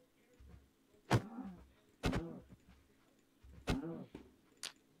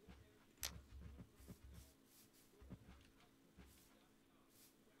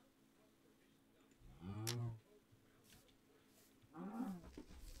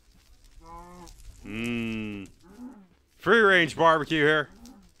 Free range barbecue here.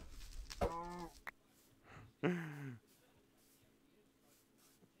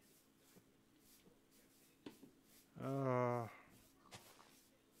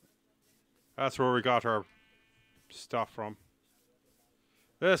 That's where we got our stuff from.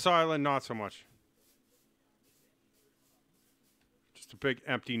 This island, not so much. Just a big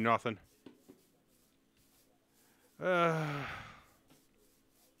empty nothing.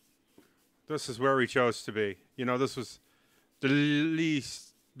 This is where we chose to be. You know, this was the least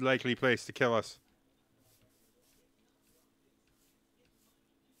likely place to kill us.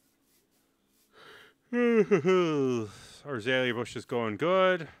 Our azalea bush is going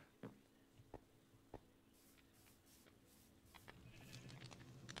good.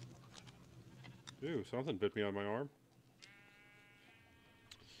 Ooh, something bit me on my arm.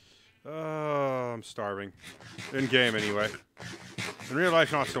 I'm starving. In game, anyway. In real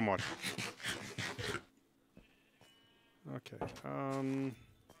life, not so much. Okay.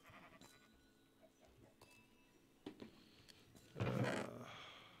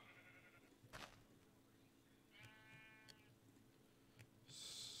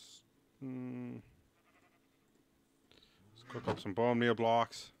 Let's cook up some bone meal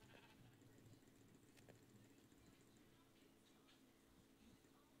blocks.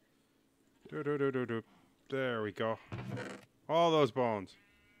 There we go. All those bones.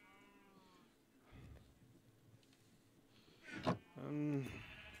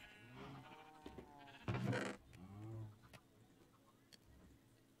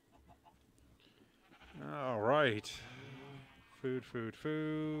 All right. Food, food,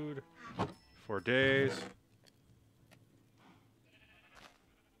 food. 4 days.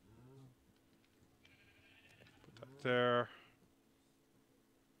 Put that there.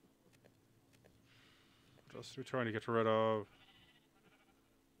 What else are we trying to get rid of?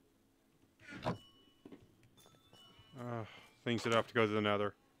 Things that have to go to the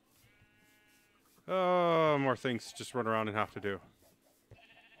nether. Oh, more things to just run around and have to do.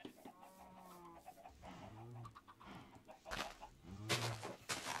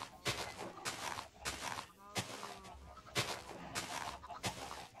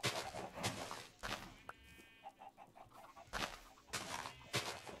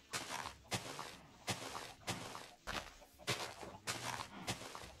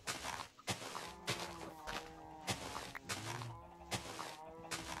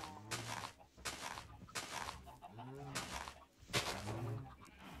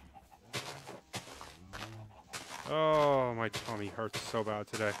 Oh, my tummy hurts so bad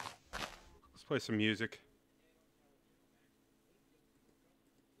today. Let's play some music.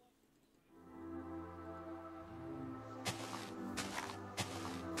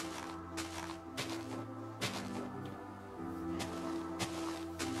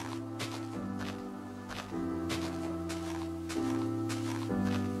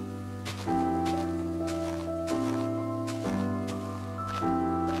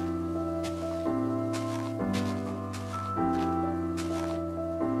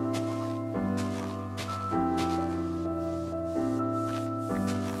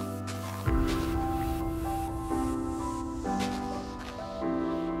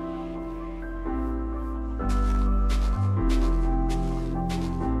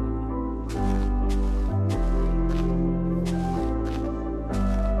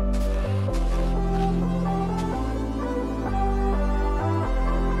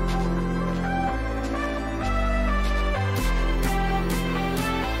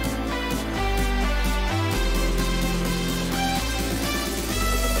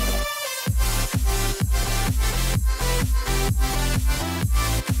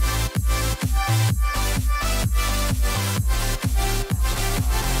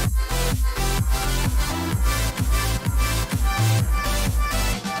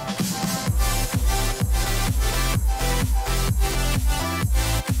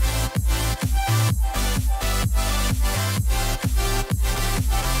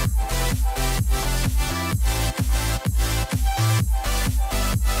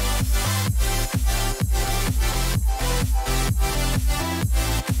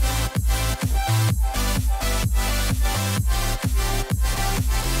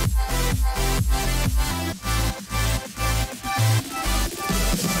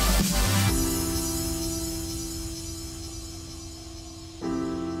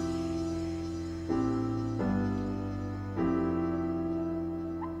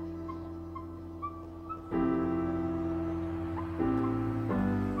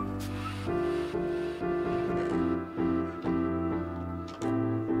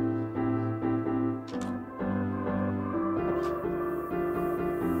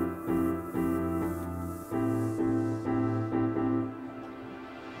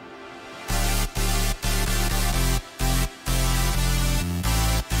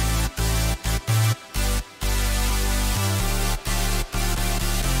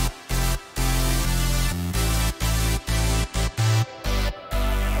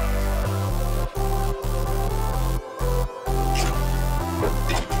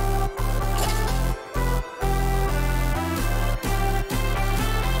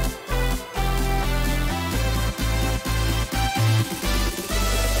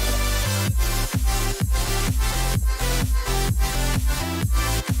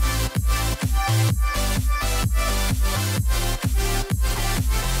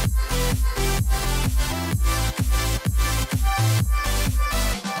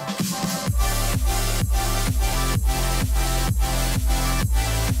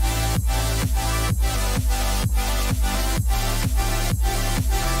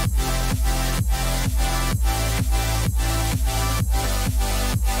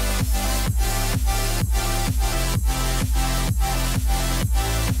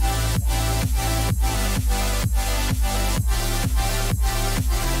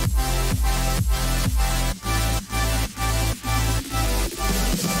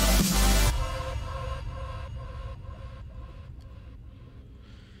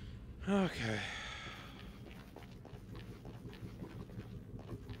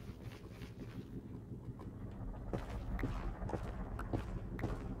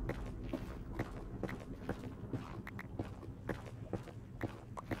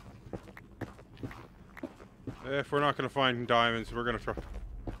 If we're not going to find diamonds, we're going to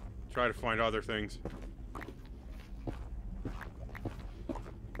try to find other things.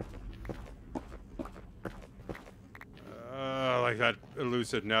 Like that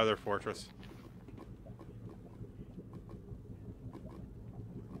elusive nether fortress.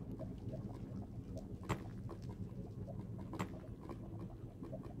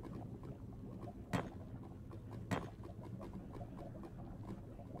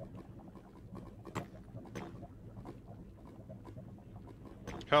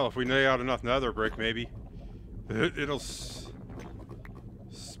 Hell, if we lay out enough nether brick, maybe it'll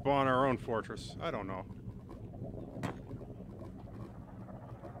spawn our own fortress. I don't know.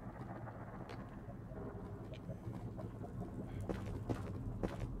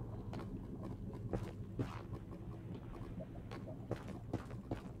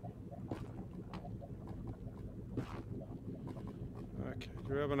 Okay,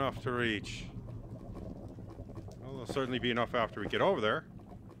 do we have enough to reach? Well, there'll certainly be enough after we get over there.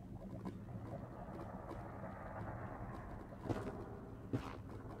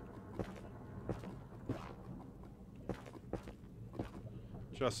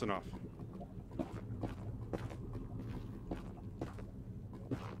 Just enough.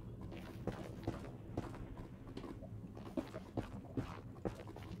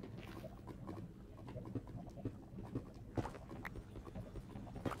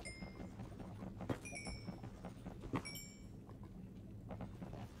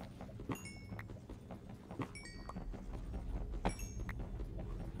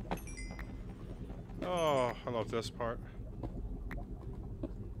 Oh, I love this part.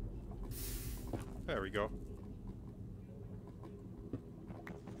 There we go.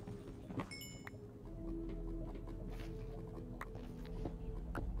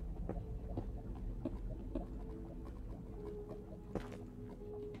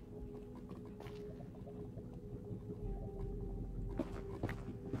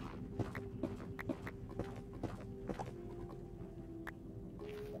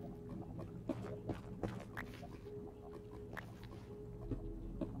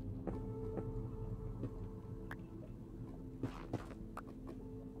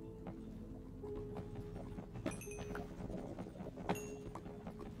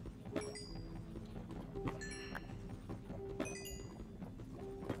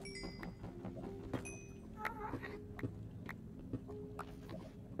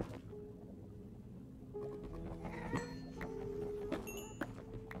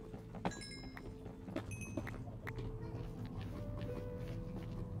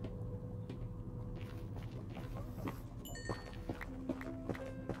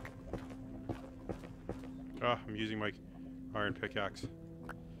 Ah, I'm using my iron pickaxe.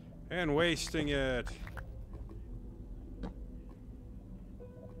 And wasting it.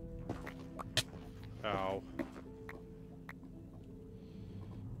 Ow.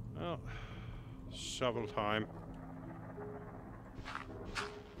 Well, shovel time.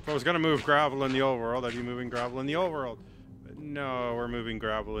 If I was gonna move gravel in the old world, I'd be moving gravel in the old world. But no, we're moving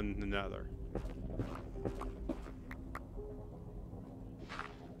gravel in the nether.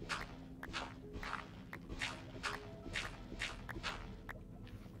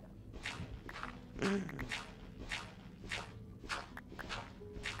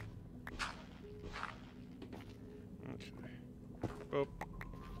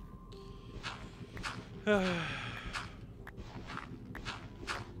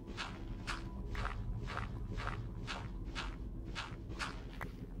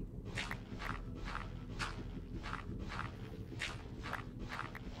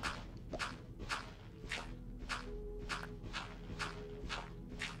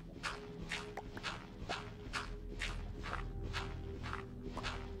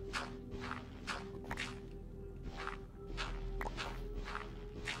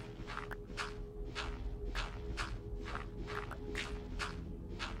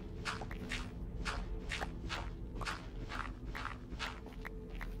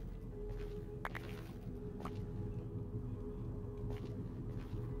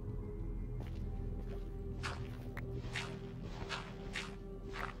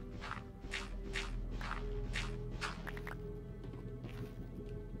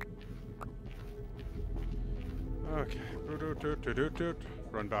 Okay.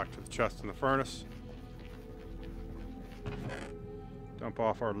 Run back to the chest in the furnace. Dump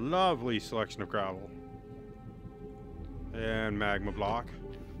off our lovely selection of gravel. And magma block.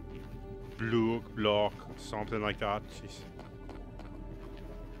 Block, something like that. Jeez.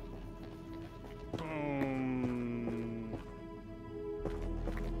 Boom.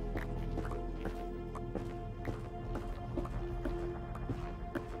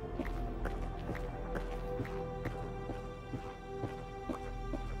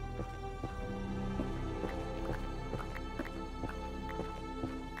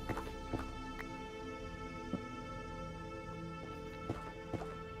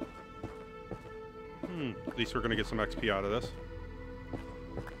 least we're gonna get some XP out of this.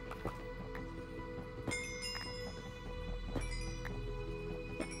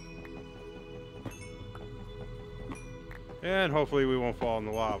 And hopefully we won't fall in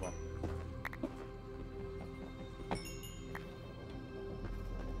the lava.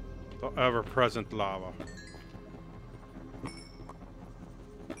 The ever-present lava.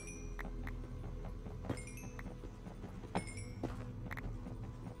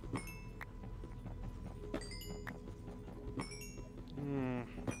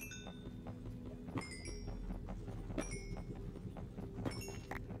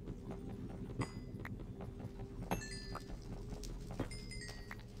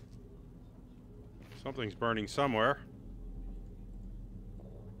 Something's burning somewhere.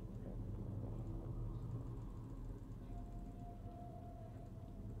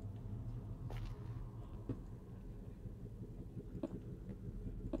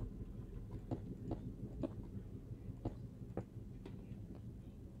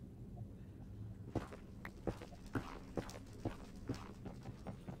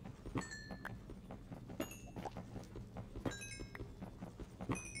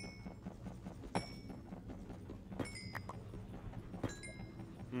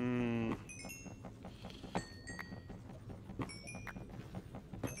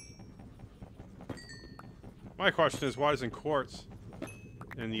 My question is, why isn't quartz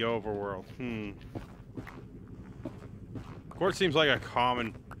in the overworld? Quartz seems like a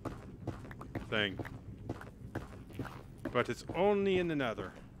common thing, but it's only in the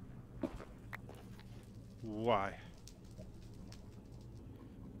nether. Why?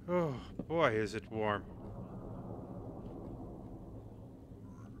 Oh boy, is it warm.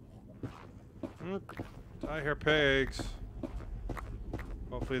 I hear pigs.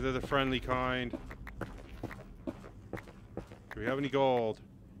 Hopefully they're the friendly kind. Do we have any gold?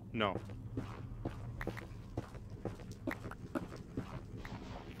 No.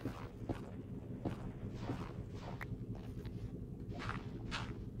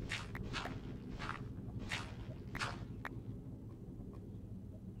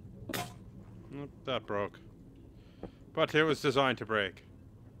 That broke. But it was designed to break.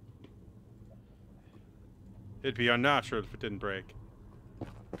 It'd be unnatural if it didn't break.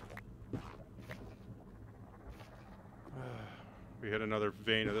 We hit another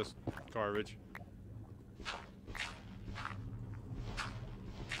vein of this garbage.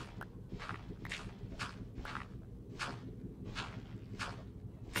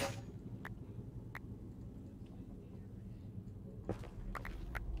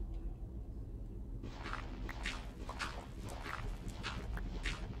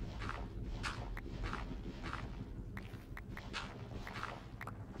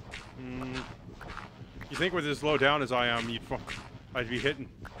 You think with as low down as I am, I'd be hitting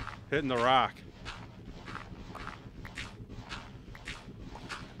the rock.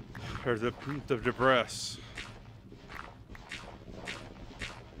 Or the debris.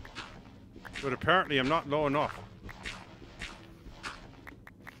 But apparently I'm not low enough.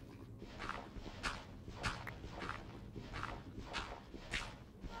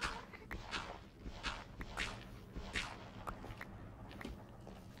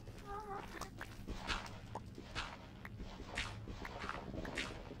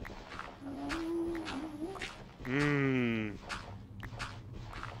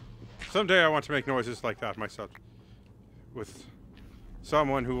 Someday I want to make noises like that myself. With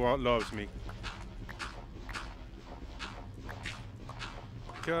someone who loves me.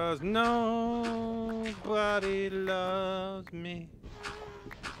 'Cause nobody loves me.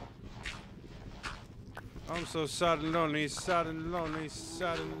 I'm so sad and lonely, sad and lonely,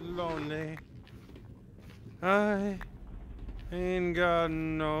 sad and lonely. I ain't got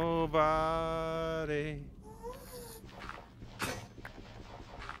nobody.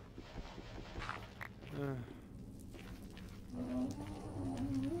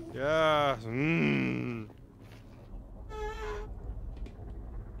 Yeah.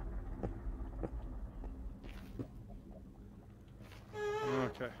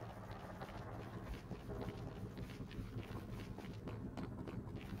 Okay.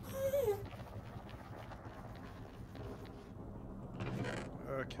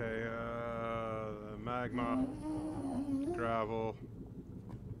 Okay, magma, gravel,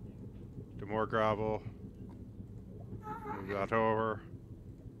 do more gravel, move that over,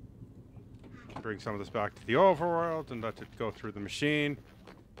 bring some of this back to the overworld and let it go through the machine.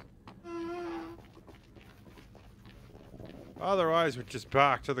 Otherwise, we're just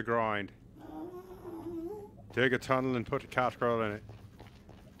back to the grind. Dig a tunnel and put a catgirl in it.